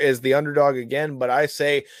her as the underdog again, but I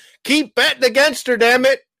say keep betting against her, damn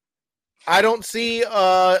it. I don't see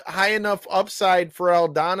high enough upside for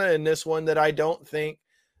Aldana in this one that I don't think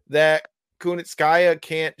that Kunitskaya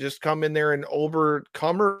can't just come in there and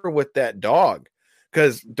overcome her with that dog.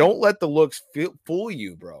 Because don't let the looks fool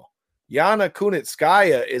you, bro. Yana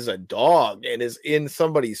Kunitskaya is a dog and is in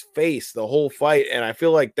somebody's face the whole fight. And I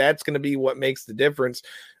feel like that's going to be what makes the difference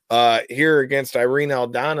here against Irene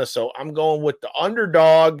Aldana. So I'm going with the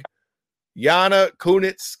underdog, Yana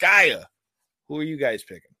Kunitskaya. Who are you guys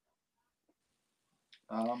picking?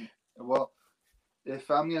 Well,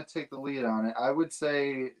 if I'm going to take the lead on it, I would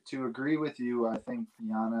say to agree with you, I think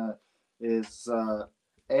Yana is,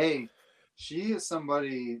 she is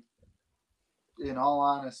somebody, in all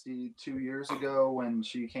honesty, 2 years ago when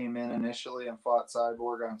she came in initially and fought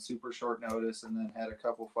Cyborg on super short notice and then had a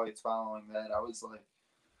couple fights following that, I was like,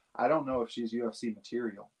 I don't know if she's UFC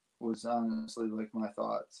material, was honestly like my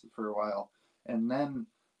thoughts for a while. And then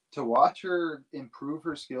to watch her improve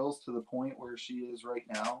her skills to the point where she is right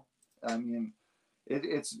now, I mean,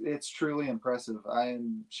 it's truly impressive.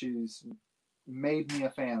 She's made me a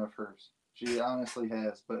fan of hers. She honestly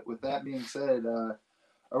has. But with that being said,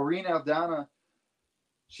 Irene Aldana,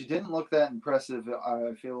 she didn't look that impressive,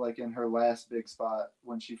 I feel like, in her last big spot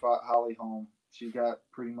when she fought Holly Holm. She got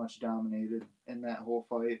pretty much dominated in that whole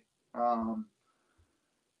fight. I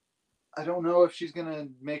don't know if she's going to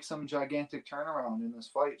make some gigantic turnaround in this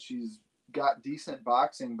fight. She's got decent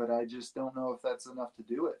boxing, but I just don't know if that's enough to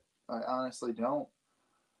do it. I honestly don't.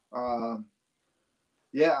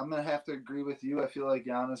 Yeah, I'm going to have to agree with you. I feel like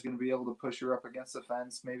Yana's going to be able to push her up against the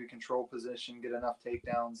fence, maybe control position, get enough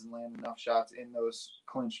takedowns, and land enough shots in those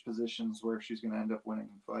clinched positions where she's going to end up winning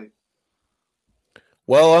the fight.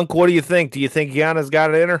 Well, Unc, what do you think? Do you think Yana's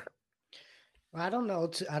got it in her? I don't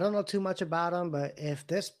know. I don't know too much about him, but if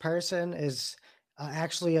this person is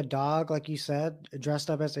actually a dog, like you said, dressed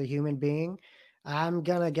up as a human being, I'm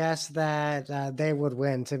gonna guess that they would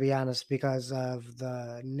win. To be honest, because of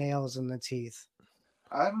the nails in the teeth.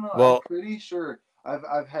 I don't know. Well, I'm pretty sure.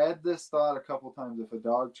 I've had this thought a couple times. If a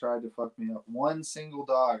dog tried to fuck me up, one single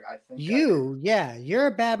dog, I think you're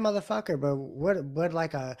a bad motherfucker. But would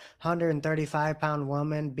like a 135-pound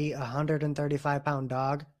woman beat a 135-pound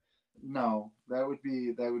dog? No, that would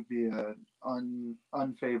be a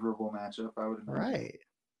unfavorable matchup, I would imagine. Right.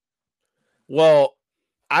 Well,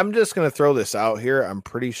 I'm just going to throw this out here. I'm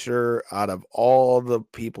pretty sure out of all the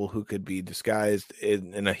people who could be disguised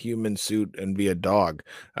in a human suit and be a dog,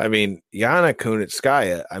 I mean, Yana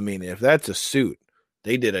Kunitskaya, I mean, if that's a suit,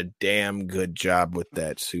 they did a damn good job with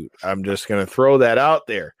that suit. I'm just going to throw that out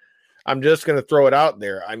there. I'm just going to throw it out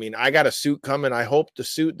there. I mean, I got a suit coming. I hope the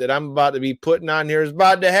suit that I'm about to be putting on here is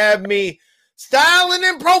about to have me styling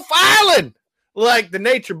and profiling like the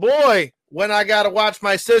Nature Boy when I got to watch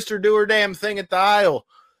my sister do her damn thing at the aisle.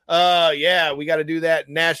 Yeah, we got to do that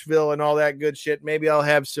in Nashville and all that good shit. Maybe I'll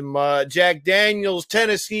have some Jack Daniels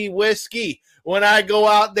Tennessee whiskey when I go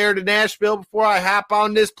out there to Nashville before I hop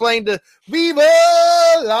on this plane to Viva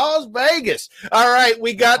Las Vegas. All right,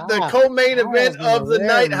 we got the co-main event of the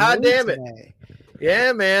night. Hot damn it.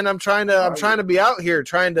 Yeah, man, I'm trying to be out here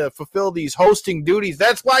trying to fulfill these hosting duties.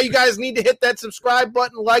 That's why you guys need to hit that subscribe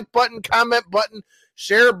button, like button, comment button,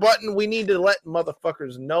 share button. We need to let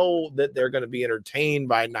motherfuckers know that they're going to be entertained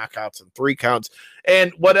by knockouts and 3 counts.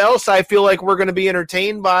 And what else I feel like we're going to be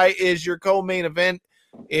entertained by is your co-main event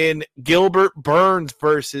in Gilbert Burns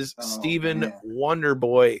versus Stephen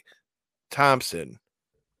Wonderboy Thompson.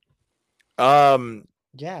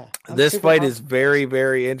 Yeah. This fight is very,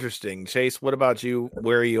 very interesting. Chase, what about you?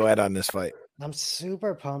 Where are you at on this fight? I'm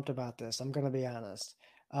super pumped about this. I'm going to be honest.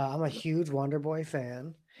 I'm a huge Wonderboy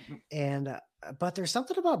fan, but there's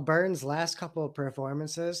something about Burns' last couple of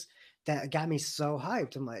performances that got me so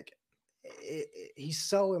hyped. I'm like, he's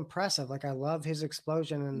so impressive. Like, I love his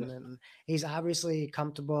explosion, and he's obviously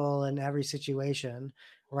comfortable in every situation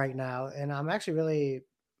right now. And I'm actually really,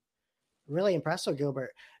 really impressed with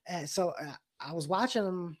Gilbert. And so I was watching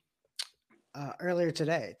him earlier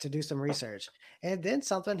today to do some research, and then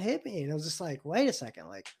something hit me, and it was just like, wait a second,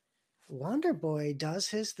 like Wonderboy does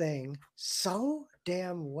his thing so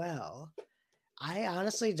damn well. I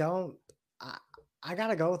honestly don't. I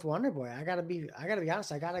gotta go with Wonderboy. I gotta be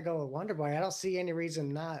honest. I gotta go with Wonderboy. I don't see any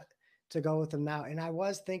reason not to go with him now. And I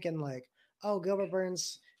was thinking like, oh, Gilbert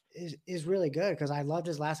Burns is really good because I loved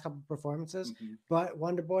his last couple performances. But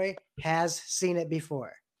Wonderboy has seen it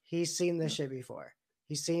before. He's seen this shit before.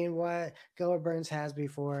 He's seen what Gilbert Burns has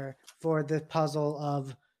before for the puzzle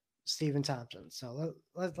of Stephen Thompson. So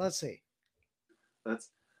let's see.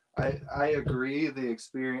 I agree. The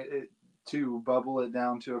experience. To bubble it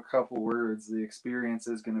down to a couple words, the experience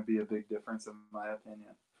is going to be a big difference in my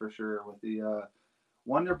opinion, for sure. With the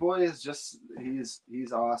Wonderboy is just he's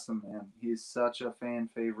awesome, man. He's such a fan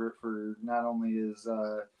favorite for not only his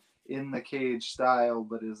in the cage style,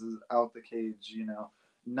 but his out the cage,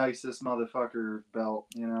 nicest motherfucker belt.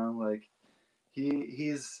 Like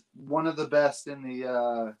he's one of the best in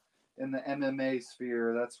the MMA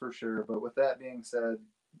sphere, that's for sure. But with that being said,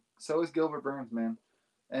 so is Gilbert Burns, man.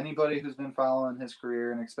 Anybody who's been following his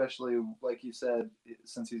career, and especially, like you said,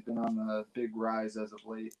 since he's been on the big rise as of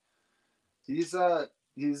late, he's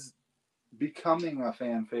becoming a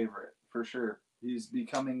fan favorite, for sure. He's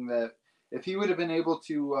becoming that. If he would have been able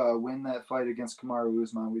to win that fight against Kamaru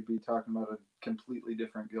Usman, we'd be talking about a completely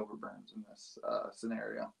different Gilbert Burns in this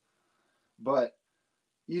scenario. But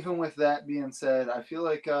even with that being said, I feel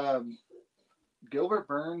like Gilbert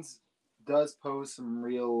Burns does pose some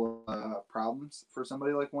real problems for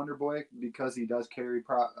somebody like Wonderboy because he does carry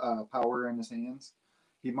power in his hands.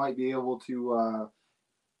 He might be able to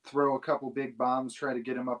throw a couple big bombs, try to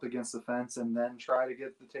get him up against the fence, and then try to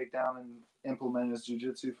get the takedown and implement his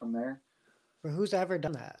jiu-jitsu from there. But who's ever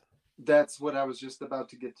done that? That's what I was just about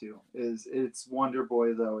to get to. It's Wonder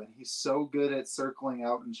Boy though, and he's so good at circling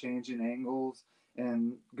out and changing angles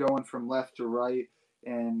and going from left to right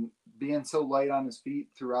and being so light on his feet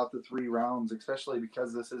throughout the 3 rounds, especially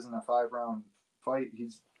because this isn't a 5-round fight.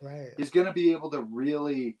 He's going to be able to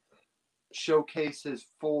really showcase his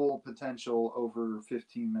full potential over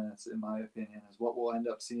 15 minutes, in my opinion, is what we'll end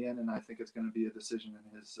up seeing, and I think it's going to be a decision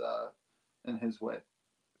in his way.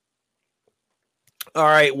 All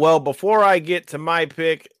right. Well, before I get to my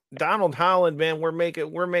pick, Donald Holland, man, we're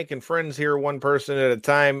making friends here, one person at a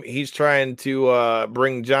time. He's trying to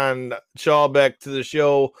bring John Schaubeck to the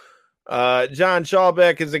show. John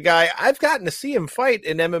Schaubeck is a guy I've gotten to see him fight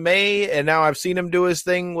in MMA, and now I've seen him do his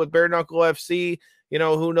thing with Bare Knuckle FC. You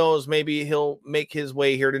know, who knows? Maybe he'll make his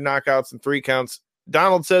way here to Knockouts and 3 Counts.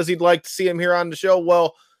 Donald says he'd like to see him here on the show.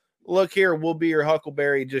 Well, look here, we'll be your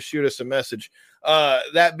Huckleberry. Just shoot us a message.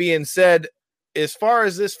 That being said, as far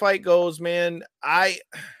as this fight goes, man, I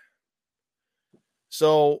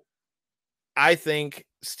think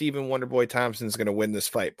Stephen Wonderboy Thompson is going to win this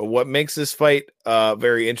fight. But what makes this fight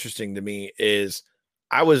very interesting to me is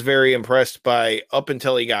I was very impressed by, up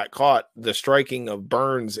until he got caught, the striking of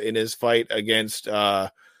Burns in his fight against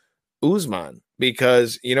Usman.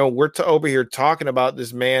 Because, you know, we're over here talking about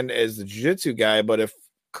this man as the jiu-jitsu guy, but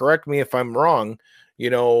correct me if I'm wrong, you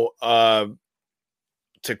know,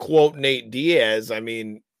 to quote Nate Diaz, I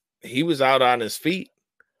mean, he was out on his feet.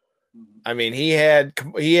 I mean, he had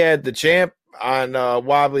the champ on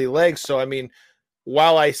wobbly legs. So, I mean,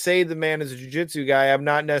 while I say the man is a jiu-jitsu guy, I'm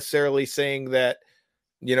not necessarily saying that,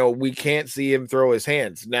 you know, we can't see him throw his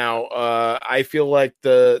hands. Now, I feel like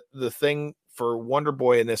the thing for Wonder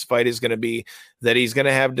Boy in this fight is going to be that he's going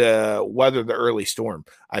to have to weather the early storm.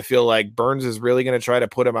 I feel like Burns is really going to try to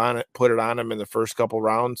put it on him in the first couple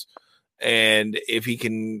rounds. And if he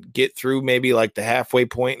can get through maybe like the halfway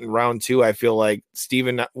point in round 2, I feel like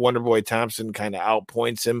Stephen Wonderboy Thompson kind of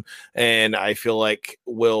outpoints him. And I feel like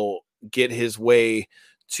will get his way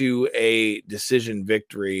to a decision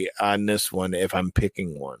victory on this one if I'm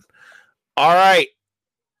picking one. All right.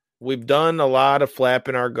 We've done a lot of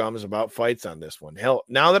flapping our gums about fights on this one. Hell,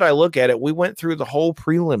 now that I look at it, we went through the whole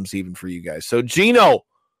prelims even for you guys. So, Gino,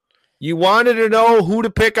 you wanted to know who to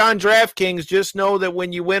pick on DraftKings. Just know that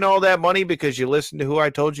when you win all that money because you listened to who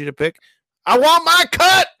I told you to pick, I want my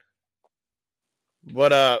cut.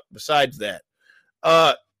 But besides that,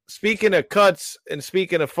 speaking of cuts and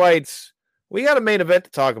speaking of fights, we got a main event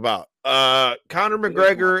to talk about. Conor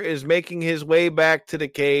McGregor is making his way back to the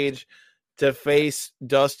cage to face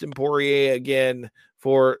Dustin Poirier again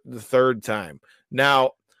for the 3rd time.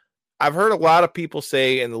 Now, I've heard a lot of people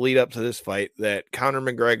say in the lead up to this fight that Conor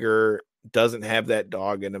McGregor doesn't have that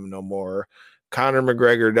dog in him no more. Conor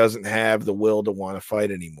McGregor doesn't have the will to want to fight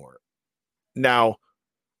anymore. Now,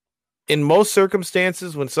 in most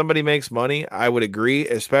circumstances, when somebody makes money, I would agree,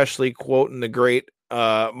 especially quoting the great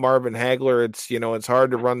Marvin Hagler. It's, you know, it's hard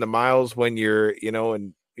to run the miles when you're, you know,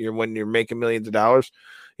 and when you're making millions of dollars,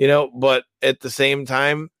 you know, but at the same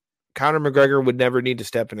time, Conor McGregor would never need to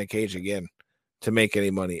step in a cage again to make any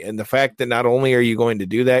money. And the fact that not only are you going to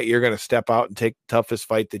do that, you're going to step out and take the toughest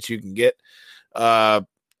fight that you can get. I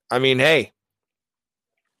mean, hey,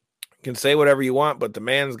 you can say whatever you want, but the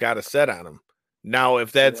man's got a set on him. Now,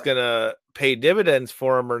 if that's going to pay dividends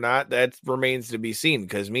for him or not, that remains to be seen.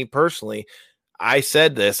 Because me personally, I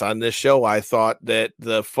said this on this show. I thought that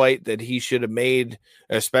the fight that he should have made,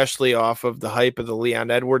 especially off of the hype of the Leon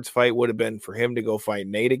Edwards fight, would have been for him to go fight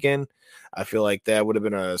Nate again. I feel like that would have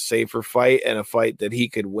been a safer fight and a fight that he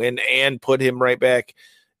could win and put him right back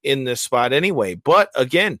in this spot anyway. But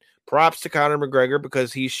again, props to Conor McGregor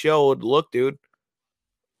because he showed, look, dude,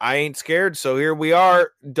 I ain't scared. So here we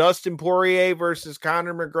are, Dustin Poirier versus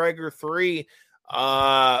Conor McGregor 3.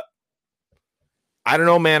 I don't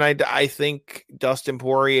know, man. I think Dustin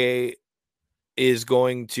Poirier is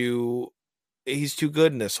going to, he's too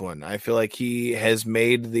good in this one. I feel like he has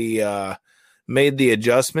made the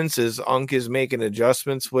adjustments as Unk is making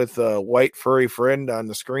adjustments with a white furry friend on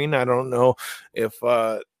the screen. I don't know if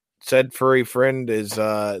said furry friend is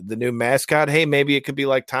the new mascot. Hey, maybe it could be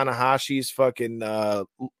like Tanahashi's fucking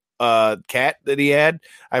cat that he had.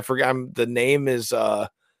 I forgot the name is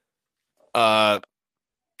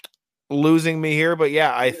losing me here, but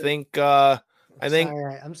yeah, I think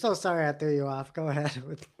I'm so sorry I threw you off. Go ahead.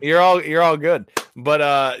 You're all good.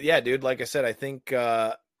 But yeah, dude, like I said, I think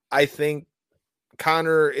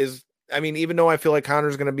Conor is, I mean, even though I feel like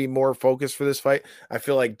Conor's going to be more focused for this fight, I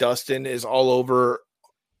feel like Dustin is all over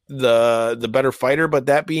the better fighter. But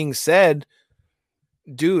that being said,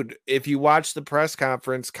 dude, if you watch the press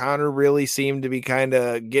conference, Conor really seemed to be kind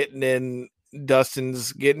of getting in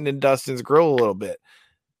Dustin's grill a little bit.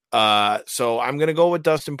 So I'm gonna go with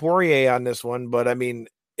Dustin Poirier on this one, but I mean,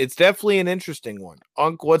 it's definitely an interesting one.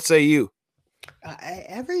 Unc, what say you?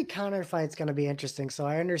 Every Conor fight's going to be interesting, so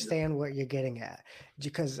I understand what you're getting at.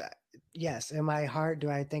 Because, yes, in my heart, do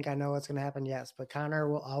I think I know what's going to happen? Yes, but Conor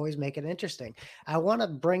will always make it interesting. I want to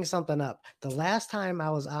bring something up. The last time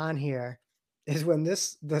I was on here is when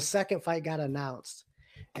the second fight got announced,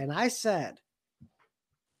 and I said,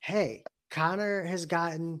 hey, Conor has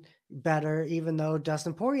gotten better, even though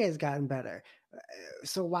Dustin Poirier has gotten better.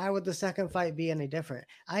 So why would the second fight be any different?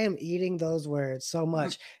 I am eating those words so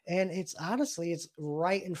much. And it's honestly, it's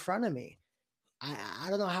right in front of me. I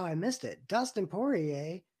don't know how I missed it. Dustin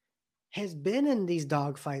Poirier has been in these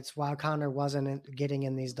dog fights while Conor wasn't getting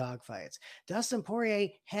in these dog fights. Dustin Poirier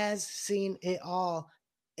has seen it all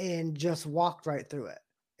and just walked right through it.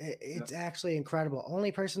 It's actually incredible.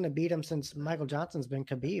 Only person to beat him since Michael Johnson's been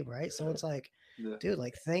Khabib, right? So it's like, dude,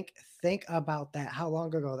 like think about that. How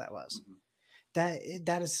long ago that was. That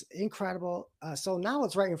is incredible. So now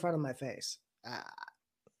it's right in front of my face.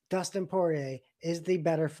 Dustin Poirier is the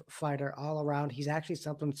better fighter all around. He's actually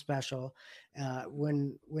something special.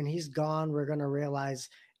 When he's gone, we're going to realize,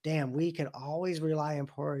 damn, we can always rely on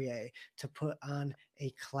Poirier to put on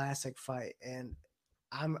a classic fight. And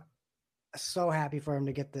I'm so happy for him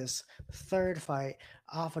to get this third fight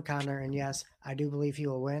off of Conor. And yes, I do believe he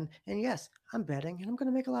will win. And yes, I'm betting, and I'm going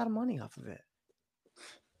to make a lot of money off of it.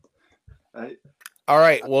 All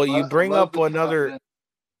right. Well, you bring up another.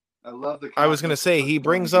 I was going to say he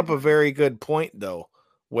brings up a very good point, though,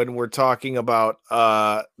 when we're talking about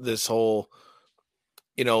this whole,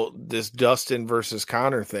 this Dustin versus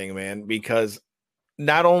Conor thing, man, because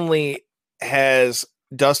not only has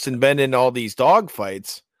Dustin been in all these dog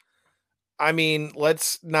fights, I mean,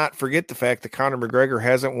 let's not forget the fact that Conor McGregor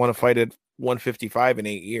hasn't won a fight at 155 in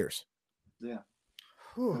 8 years. Yeah.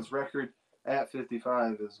 His record at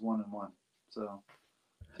 55 is 1-1. So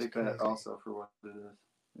take that also for what it is.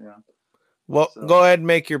 Yeah. Well, go ahead and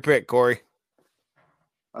make your pick, Corey.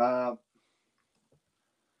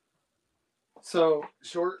 So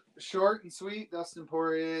short and sweet, Dustin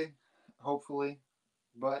Poirier, hopefully.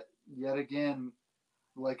 But yet again,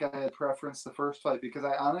 like I had preferenced the first fight, because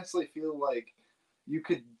I honestly feel like you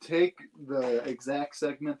could take the exact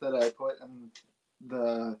segment that I put in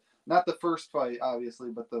not the first fight, obviously,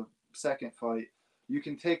 but the second fight. You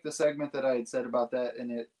can take the segment that I had said about that,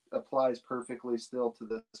 and it applies perfectly still to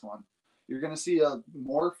this one. You're going to see a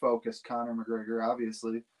more focused Conor McGregor,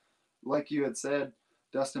 obviously. Like you had said,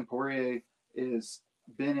 Dustin Poirier is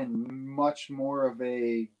been in much more of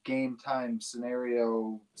a game time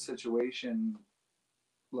scenario situation.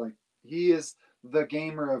 Like, he is the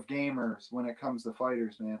gamer of gamers when it comes to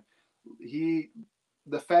fighters, man.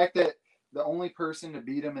 The fact that the only person to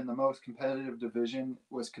beat him in the most competitive division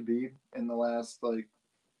was Khabib in the last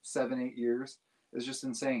 7-8 years is just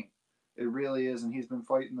insane. It really is, and he's been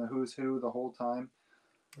fighting the who's who the whole time.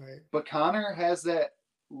 Right. But Conor has that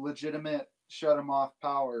legitimate shut him off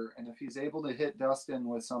power, and if he's able to hit Dustin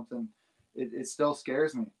with something, it still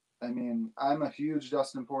scares me. I mean, I'm a huge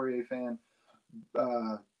Dustin Poirier fan.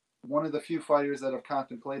 One of the few fighters that have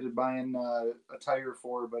contemplated buying a Tiger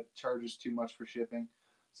 4, but charges too much for shipping.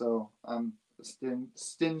 So I'm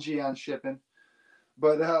stingy on shipping.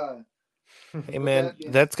 But hey man,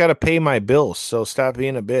 that's got to pay my bills. So stop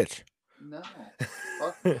being a bitch. No,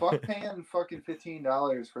 fuck paying fucking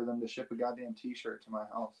 $15 for them to ship a goddamn T-shirt to my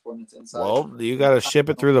house when it's inside. Well, you got to ship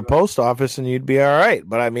it through the post office, and you'd be all right.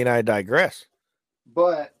 But I mean, I digress.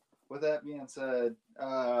 But with that being said,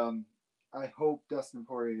 I hope Dustin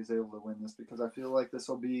Poirier is able to win this, because I feel like this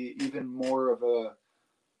will be even more of a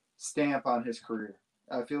stamp on his career.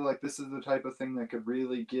 I feel like this is the type of thing that could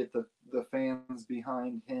really get the fans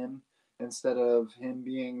behind him, instead of him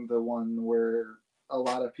being the one where a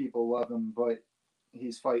lot of people love him, but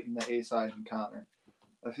he's fighting the A-side in Conor.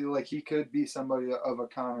 I feel like he could be somebody of a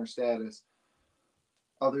Conor status,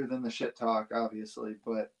 other than the shit talk, obviously,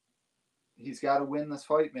 but he's got to win this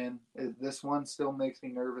fight, man. This one still makes me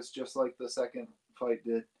nervous, just like the second fight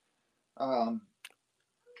did.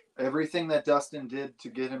 Everything that Dustin did to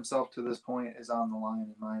get himself to this point is on the line,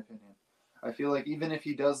 in my opinion. I feel like even if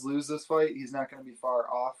he does lose this fight, he's not going to be far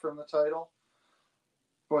off from the title,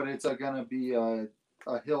 but it's going to be a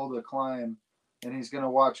hill to climb, and he's going to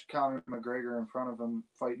watch Conor McGregor in front of him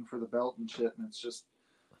fighting for the belt and shit, and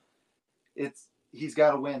he's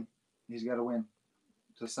got to win. He's got to win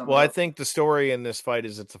to sum Well, it I up. think the story in this fight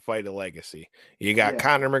is it's a fight of legacy. You got Yeah.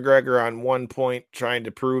 Conor McGregor on one point trying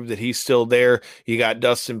to prove that he's still there. You got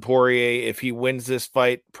Dustin Poirier. If he wins this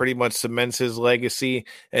fight, pretty much cements his legacy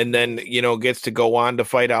and then, gets to go on to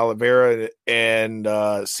fight Oliveira and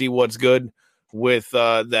see what's good with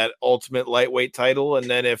that ultimate lightweight title. And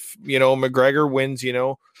then if, McGregor wins,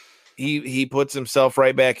 he puts himself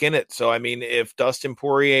right back in it. So, I mean, if Dustin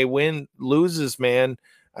Poirier loses, man,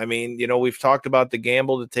 I mean, we've talked about the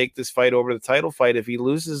gamble to take this fight over the title fight. If he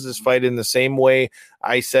loses this fight in the same way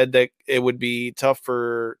I said that it would be tough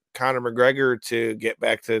for Conor McGregor to get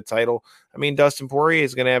back to the title, I mean, Dustin Poirier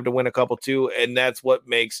is going to have to win a couple too, and that's what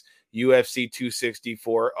makes UFC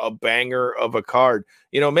 264 a banger of a card.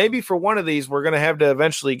 Maybe for one of these, we're going to have to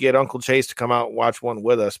eventually get Uncle Chase to come out and watch one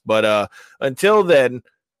with us. But until then,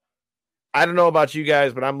 I don't know about you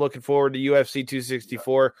guys, but I'm looking forward to UFC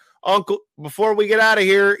 264. Uncle, before we get out of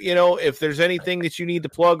here, if there's anything that you need to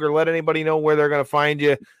plug or let anybody know where they're going to find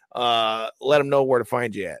you, let them know where to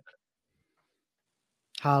find you at.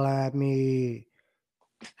 Holla at me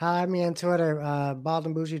on Twitter,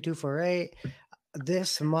 BaldandBougie248.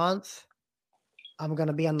 This month, I'm going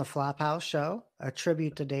to be on the Flophouse show, a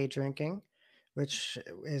tribute to day drinking, which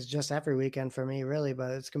is just every weekend for me, really,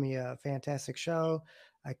 but it's going to be a fantastic show.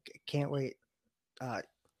 I can't wait.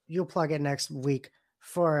 You'll plug it next week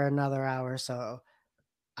for another hour. So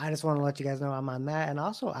I just want to let you guys know I'm on that. And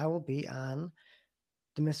also I will be on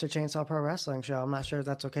the Mr. Chainsaw Pro Wrestling show. I'm not sure if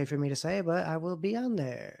that's okay for me to say, but I will be on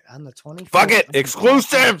there on the 24th. Fuck it.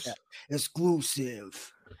 Exclusive.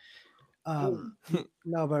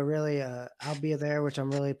 No, but really, I'll be there, which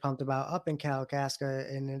I'm really pumped about, up in Kalkaska,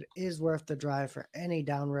 and it is worth the drive for any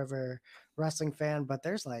downriver wrestling fan. But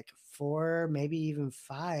there's like 4, maybe even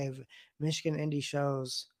 5 Michigan indie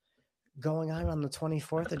shows going on the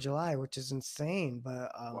 24th of July, which is insane.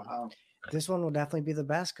 But Wow. this one will definitely be the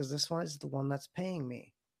best because this one is the one that's paying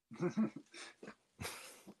me.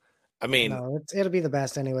 I mean, no, it'll be the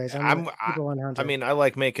best anyways. I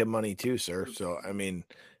like making money too, sir. So, I mean,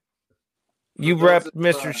 you rep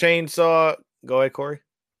Mr. Chainsaw. Go ahead, Corey.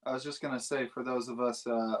 I was just going to say, for those of us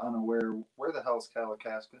unaware, where the hell's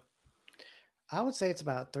Kalkaska? I would say it's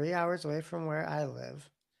about 3 hours away from where I live,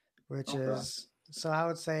 which is, so I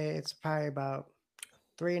would say it's probably about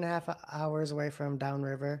 3.5 hours away from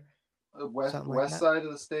downriver. West side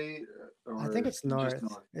of the state? I think it's north.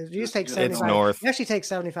 It used to take 75. It's north. It actually takes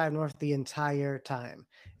 75 north the entire time.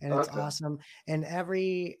 And it's awesome. And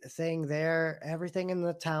everything in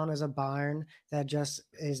the town is a barn that just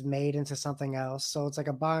is made into something else. So it's like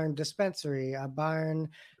a barn dispensary, a barn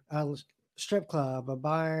strip club, a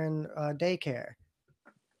barn daycare.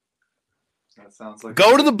 That sounds like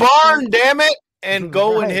go to the barn, damn it. And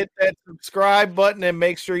go and hit that subscribe button and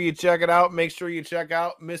make sure you check it out. Make sure you check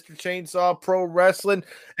out Mr. Chainsaw Pro Wrestling.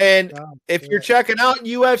 And if you're checking out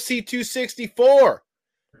UFC 264,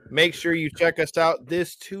 make sure you check us out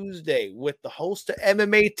this Tuesday with the host of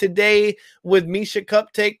MMA Today with Misha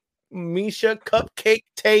Cupcake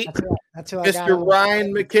Tate, that's who Mr.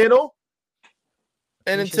 Ryan McKinnell.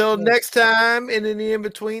 And until next time, and in the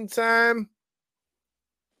in-between time,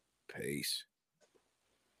 peace.